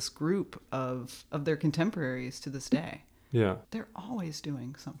of this group of their contemporaries to this day. Yeah. They're always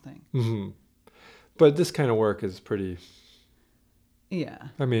doing something. Hmm. But this kind of work is pretty, Yeah,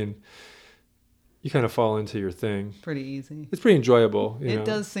 I mean, you kind of fall into your thing. pretty easy. It's pretty enjoyable. You It know?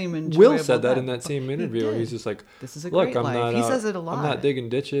 does seem enjoyable. Will said that in that same He interview where did. he's just like, This is a look, great I'm life. not He out- says it a lot. I'm not digging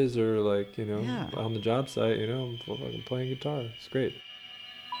ditches or like, Yeah. on the job site, I'm fucking playing guitar. It's great.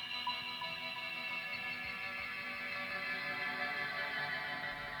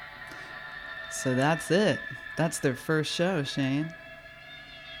 So that's it. That's their first show, Shane.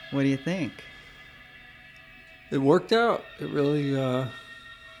 What do you think? It worked out. It really, the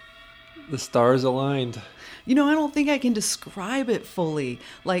stars aligned. I don't think I can describe it fully.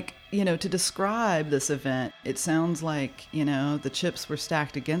 Like, to describe this event, it sounds like, the chips were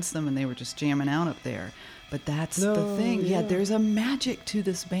stacked against them and they were just jamming out up there. But that's the No, thing. Yeah, yeah. there's a magic to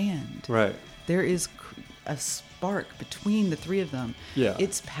this band. Right. There is a spark between the three of them. Yeah.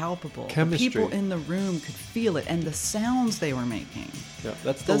 It's palpable. Chemistry. The people in the room could feel it, and the sounds they were making. Yeah,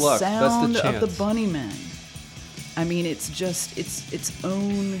 that's the The luck. sound That's the chance. of the Bunnymen. I mean, it's just its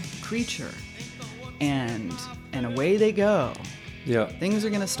own creature, and away they go. Yeah. Things are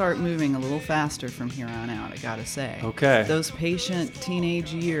gonna start moving a little faster from here on out. I gotta say. Okay. Those patient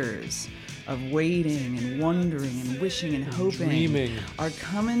teenage years of waiting and wondering and wishing and hoping dreaming. are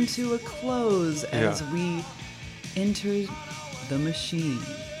coming to a close as Yeah. we enter the machine.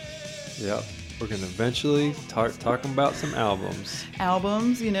 Yep. We're going to eventually start talking about some albums.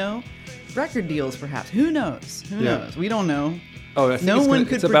 Albums, record deals, perhaps. Who knows? Who Yeah. knows? We don't know. Oh, I think No it's one gonna-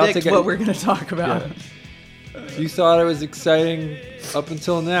 could it's about to predict get- what we're going to talk about. You thought it was exciting up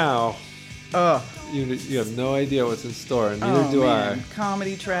until now. Oh, You have no idea what's in store, and neither do man.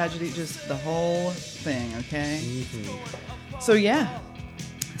 Comedy, tragedy, just the whole thing, okay? So, yeah.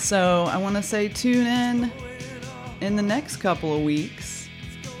 So, I want to say tune in the next couple of weeks,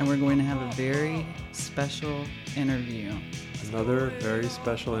 and we're going to have a very special interview. I. Another very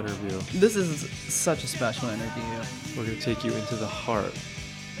special interview. This is such a special interview. We're going to take you into the heart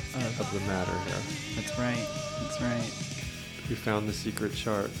of the matter here. That's right. That's right. We found the secret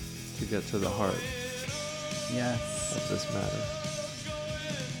chart to get to the heart Yes. of this matter.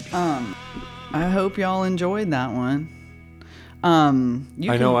 I hope y'all enjoyed that one. I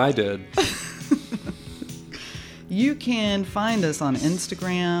know I did. You can find us on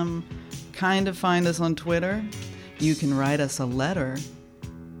Instagram, kind of find us on Twitter. You can write us a letter,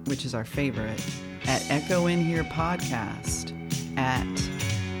 which is our favorite, at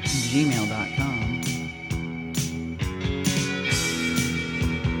echoinherepodcast@gmail.com.